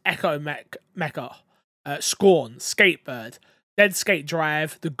 Echo Mecha, Scorn, Skatebird, Dead Skate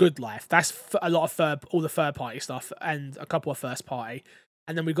Drive, The Good Life. That's a lot of all the third party stuff and a couple of first party.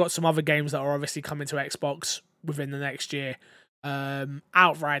 And then we've got some other games that are obviously coming to Xbox within the next year.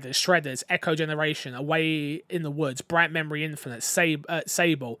 Outriders, Shredders, Echo Generation, Away in the Woods, Bright Memory Infinite,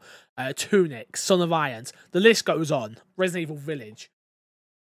 Sable, Tunic, Son of Irons. The list goes on. Resident Evil Village.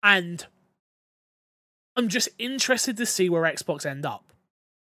 And I'm just interested to see where Xbox end up.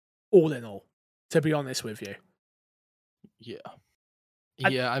 All in all, to be honest with you. Yeah.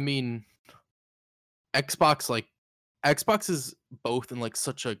 I mean, Xbox is both in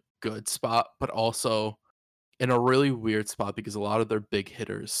such a good spot, but also in a really weird spot, because a lot of their big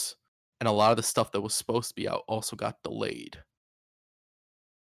hitters and a lot of the stuff that was supposed to be out also got delayed.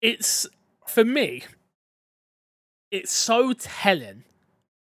 For me, it's so telling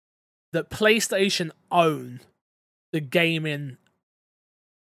that PlayStation own the gaming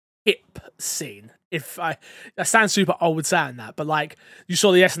hip scene. That sounds super old saying that, but you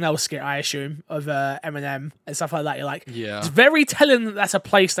saw the SNL skit, I assume, of Eminem and stuff like that. You're like, yeah, it's very telling that that's a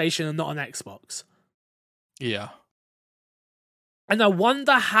PlayStation and not an Xbox. Yeah. And I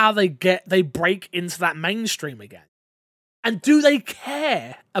wonder how they break into that mainstream again. And do they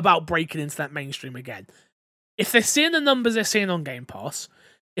care about breaking into that mainstream again? If they're seeing the numbers they're seeing on Game Pass,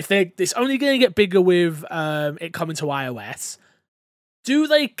 it's only going to get bigger with it coming to iOS, do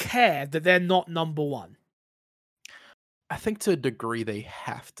they care that they're not number one? I think to a degree they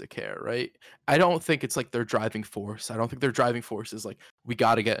have to care, right? I don't think it's their driving force. I don't think their driving force is we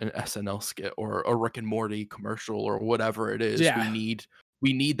got to get an SNL skit or a Rick and Morty commercial or whatever it is. Yeah.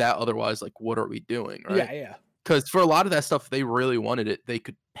 We need that. Otherwise, what are we doing, right? Yeah. Because for a lot of that stuff, if they really wanted it, they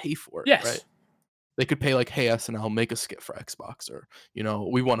could pay for it, yes. Right? They could pay hey, SNL, make a skit for Xbox, or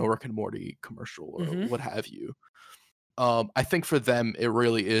we want a Rick and Morty commercial or what have you. I think for them, it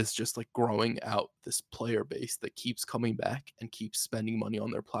really is just growing out this player base that keeps coming back and keeps spending money on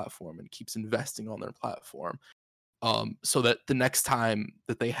their platform and keeps investing on their platform. So that the next time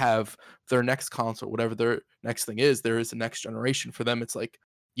that they have their next console, whatever their next thing is, there is a next generation. For them, it's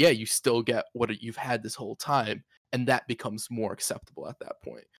yeah, you still get what you've had this whole time. And that becomes more acceptable at that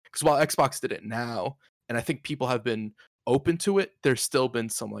point. Because while Xbox did it now, and I think people have been open to it, there's still been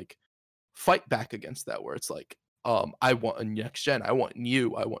some fight back against that, where it's I want a next gen. I want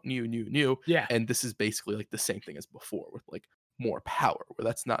new. Yeah. And this is basically the same thing as before, with more power, where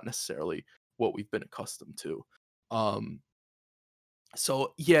that's not necessarily what we've been accustomed to.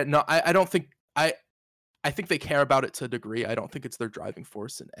 So yeah, no, I don't think I think they care about it to a degree. I don't think it's their driving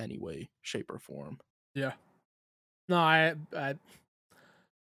force in any way, shape, or form. Yeah. No, I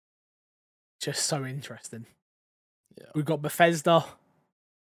just so interesting. Yeah. We've got Bethesda.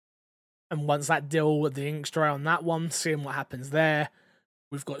 And once that deal with the ink's dry on that one, seeing what happens there.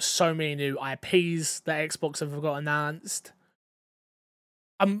 We've got so many new IPs that Xbox have got announced.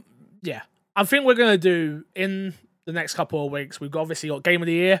 Yeah. I think we're going to do, in the next couple of weeks, we've obviously got Game of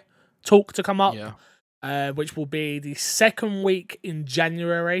the Year talk to come up. Yeah. Which will be the second week in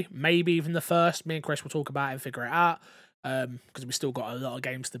January, maybe even the first. Me and Chris will talk about it and figure it out. Because we still got a lot of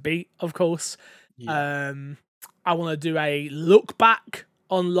games to beat, of course. Yeah. I want to do a look back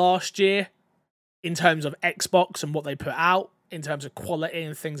on last year in terms of Xbox and what they put out in terms of quality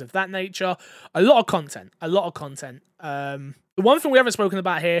and things of that nature. A lot of content. The one thing we haven't spoken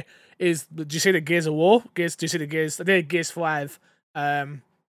about here is, did you see the Gears of War? Do you see the Gears? I did a Gears 5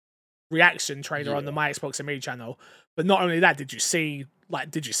 reaction trailer on the My Xbox and Me channel. But not only that, did you see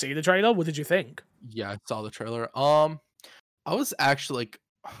the trailer? What did you think? Yeah, I saw the trailer. I was actually like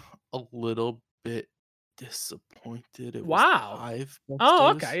a little bit disappointed. It was Hive Busters.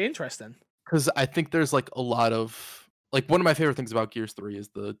 Oh, okay, interesting. Because I think there's like a lot of one of my favorite things about Gears 3 is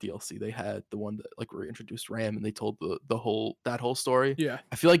the DLC they had, the one that like reintroduced Ram and they told the whole story. Yeah.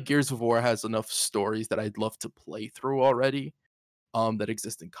 I feel like Gears of War has enough stories that I'd love to play through already. That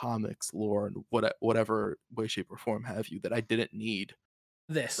exist in comics, lore, and whatever way, shape, or form have you, that I didn't need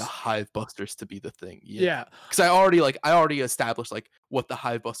the Hive Busters to be the thing. Yeah. Because I already established like what the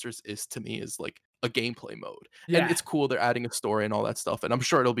Hive Busters is to me is like a gameplay mode. Yeah. And it's cool they're adding a story and all that stuff. And I'm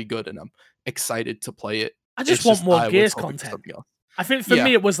sure it'll be good and I'm excited to play it. I just want more Gears content. I think for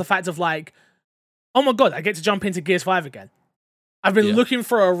me it was the fact of like, oh my god, I get to jump into Gears 5 again. I've been looking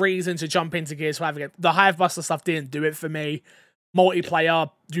for a reason to jump into Gears 5 again. The Hive Buster stuff didn't do it for me.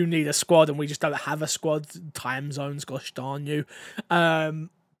 Multiplayer, you need a squad, and we just don't have a squad. Time zones, gosh darn you.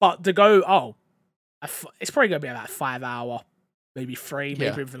 But to go, it's probably going to be about 5 hour, maybe 3,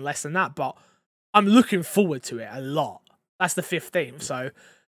 maybe even less than that. But I'm looking forward to it a lot. That's the 15th, so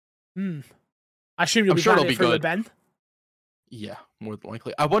I assume you'll be playing it through with Ben. Yeah, more than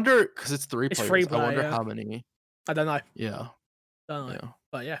likely. I wonder, because it's 3 players. Free play, I wonder how many. I don't know. Yeah. Don't know. Yeah.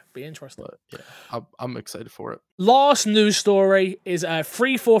 But yeah, be interesting. But yeah, I'm excited for it. Last news story is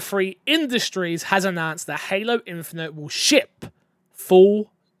 343 Industries has announced that Halo Infinite will ship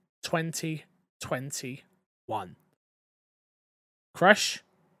fall 2021. Crush,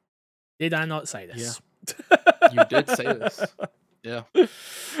 did I not say this? Yeah. You did say this. Yeah.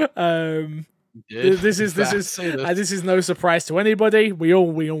 This is no surprise to anybody. We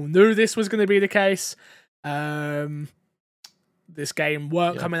all knew this was going to be the case. This game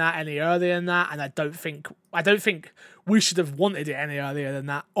weren't coming out any earlier than that, and I don't think we should have wanted it any earlier than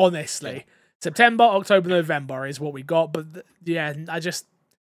that. Honestly, September, October, November is what we got. But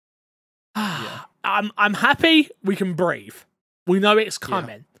I'm happy we can breathe. We know it's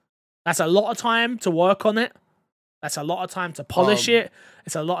coming. Yeah. That's a lot of time to work on it. That's a lot of time to polish it.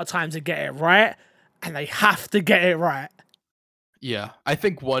 It's a lot of time to get it right, and they have to get it right. Yeah, I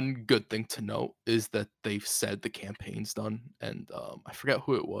think one good thing to note is that they've said the campaign's done, and I forget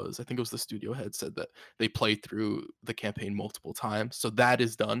who it was. I think it was the studio head said that they played through the campaign multiple times, so that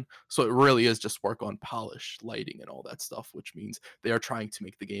is done. So it really is just work on polish, lighting, and all that stuff, which means they are trying to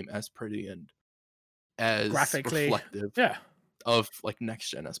make the game as pretty and as graphically reflective of like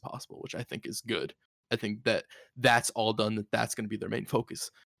next gen as possible, which I think is good. I think that's all done. That's going to be their main focus.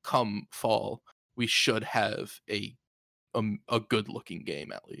 Come fall, we should have a good looking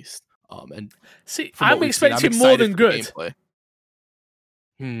game at least. And see, I'm expecting more than good.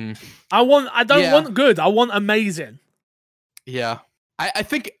 I don't want good. I want amazing. Yeah, I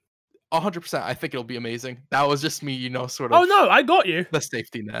think 100%. I think it'll be amazing. That was just me, sort of. Oh no, I got you. The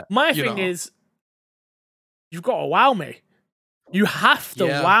safety net. My thing is, you've got to wow me. You have to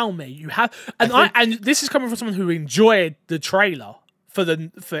wow me. You have, and this is coming from someone who enjoyed the trailer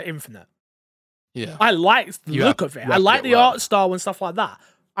for Infinite. Yeah, I liked the look of it. I liked the art style and stuff like that.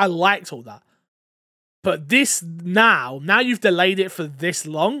 I liked all that. But this now you've delayed it for this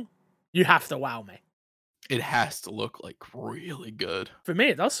long, you have to wow me. It has to look like really good. For me,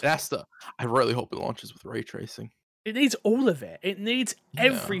 it does. I really hope it launches with ray tracing. It needs all of it. It needs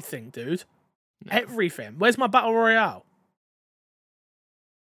everything, dude. Yeah. Everything. Where's my Battle Royale?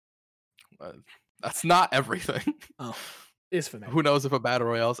 That's not everything. Oh, it is for me. Who knows if a Battle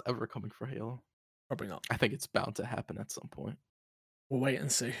Royale is ever coming for Halo? Probably not. I think it's bound to happen at some point. We'll wait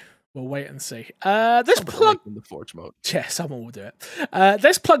and see. Let's plug in the Forge mode. Yeah, someone will do it.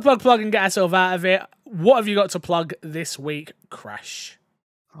 Let's plug and get ourselves out of it. What have you got to plug this week, Crash?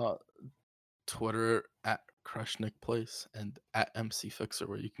 Twitter at CrushNickPlays and at MC Fixer,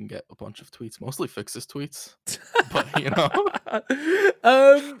 where you can get a bunch of tweets, mostly Fix's tweets. But are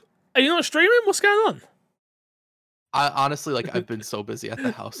you not streaming? What's going on? I honestly, I've been so busy at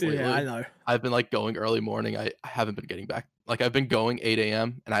the house lately. Yeah, I know. I've been going early morning. I haven't been getting back. I've been going 8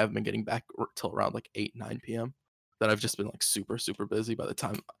 a.m. and I haven't been getting back till around 8, 9 p.m. That I've just been super, super busy. By the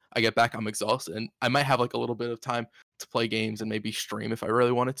time I get back, I'm exhausted. And I might have a little bit of time to play games and maybe stream if I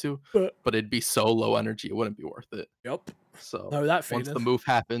really wanted to. But it'd be so low energy, it wouldn't be worth it. Yep. So once the move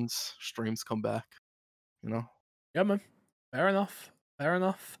happens, streams come back. Yeah, man. Fair enough.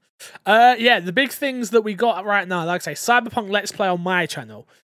 The big things that we got right now, like I say, Cyberpunk Let's Play on my channel.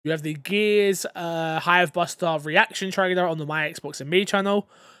 You have the Gears Hive Buster reaction trailer on the My Xbox and Me channel.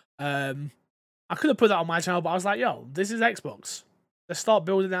 I could have put that on my channel, but I was like, yo, this is Xbox. Let's start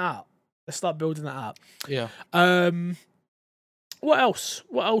building it up. Yeah. What else?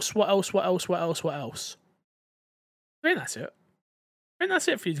 I think that's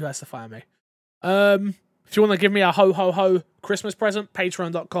it. For you guys to find me. If you want to give me a ho ho ho Christmas present,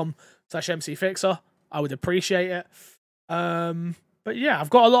 patreon.com/MCFixer. I would appreciate it. But yeah, I've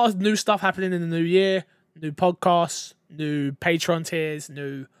got a lot of new stuff happening in the new year. New podcasts, new Patreon tiers,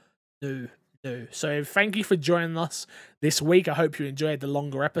 new. So thank you for joining us this week. I hope you enjoyed the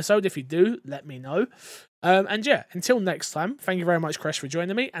longer episode. If you do, let me know. And yeah, until next time, thank you very much, Crash, for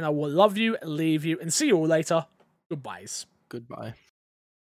joining me. And I will love you, leave you, and see you all later. Goodbyes. Goodbye.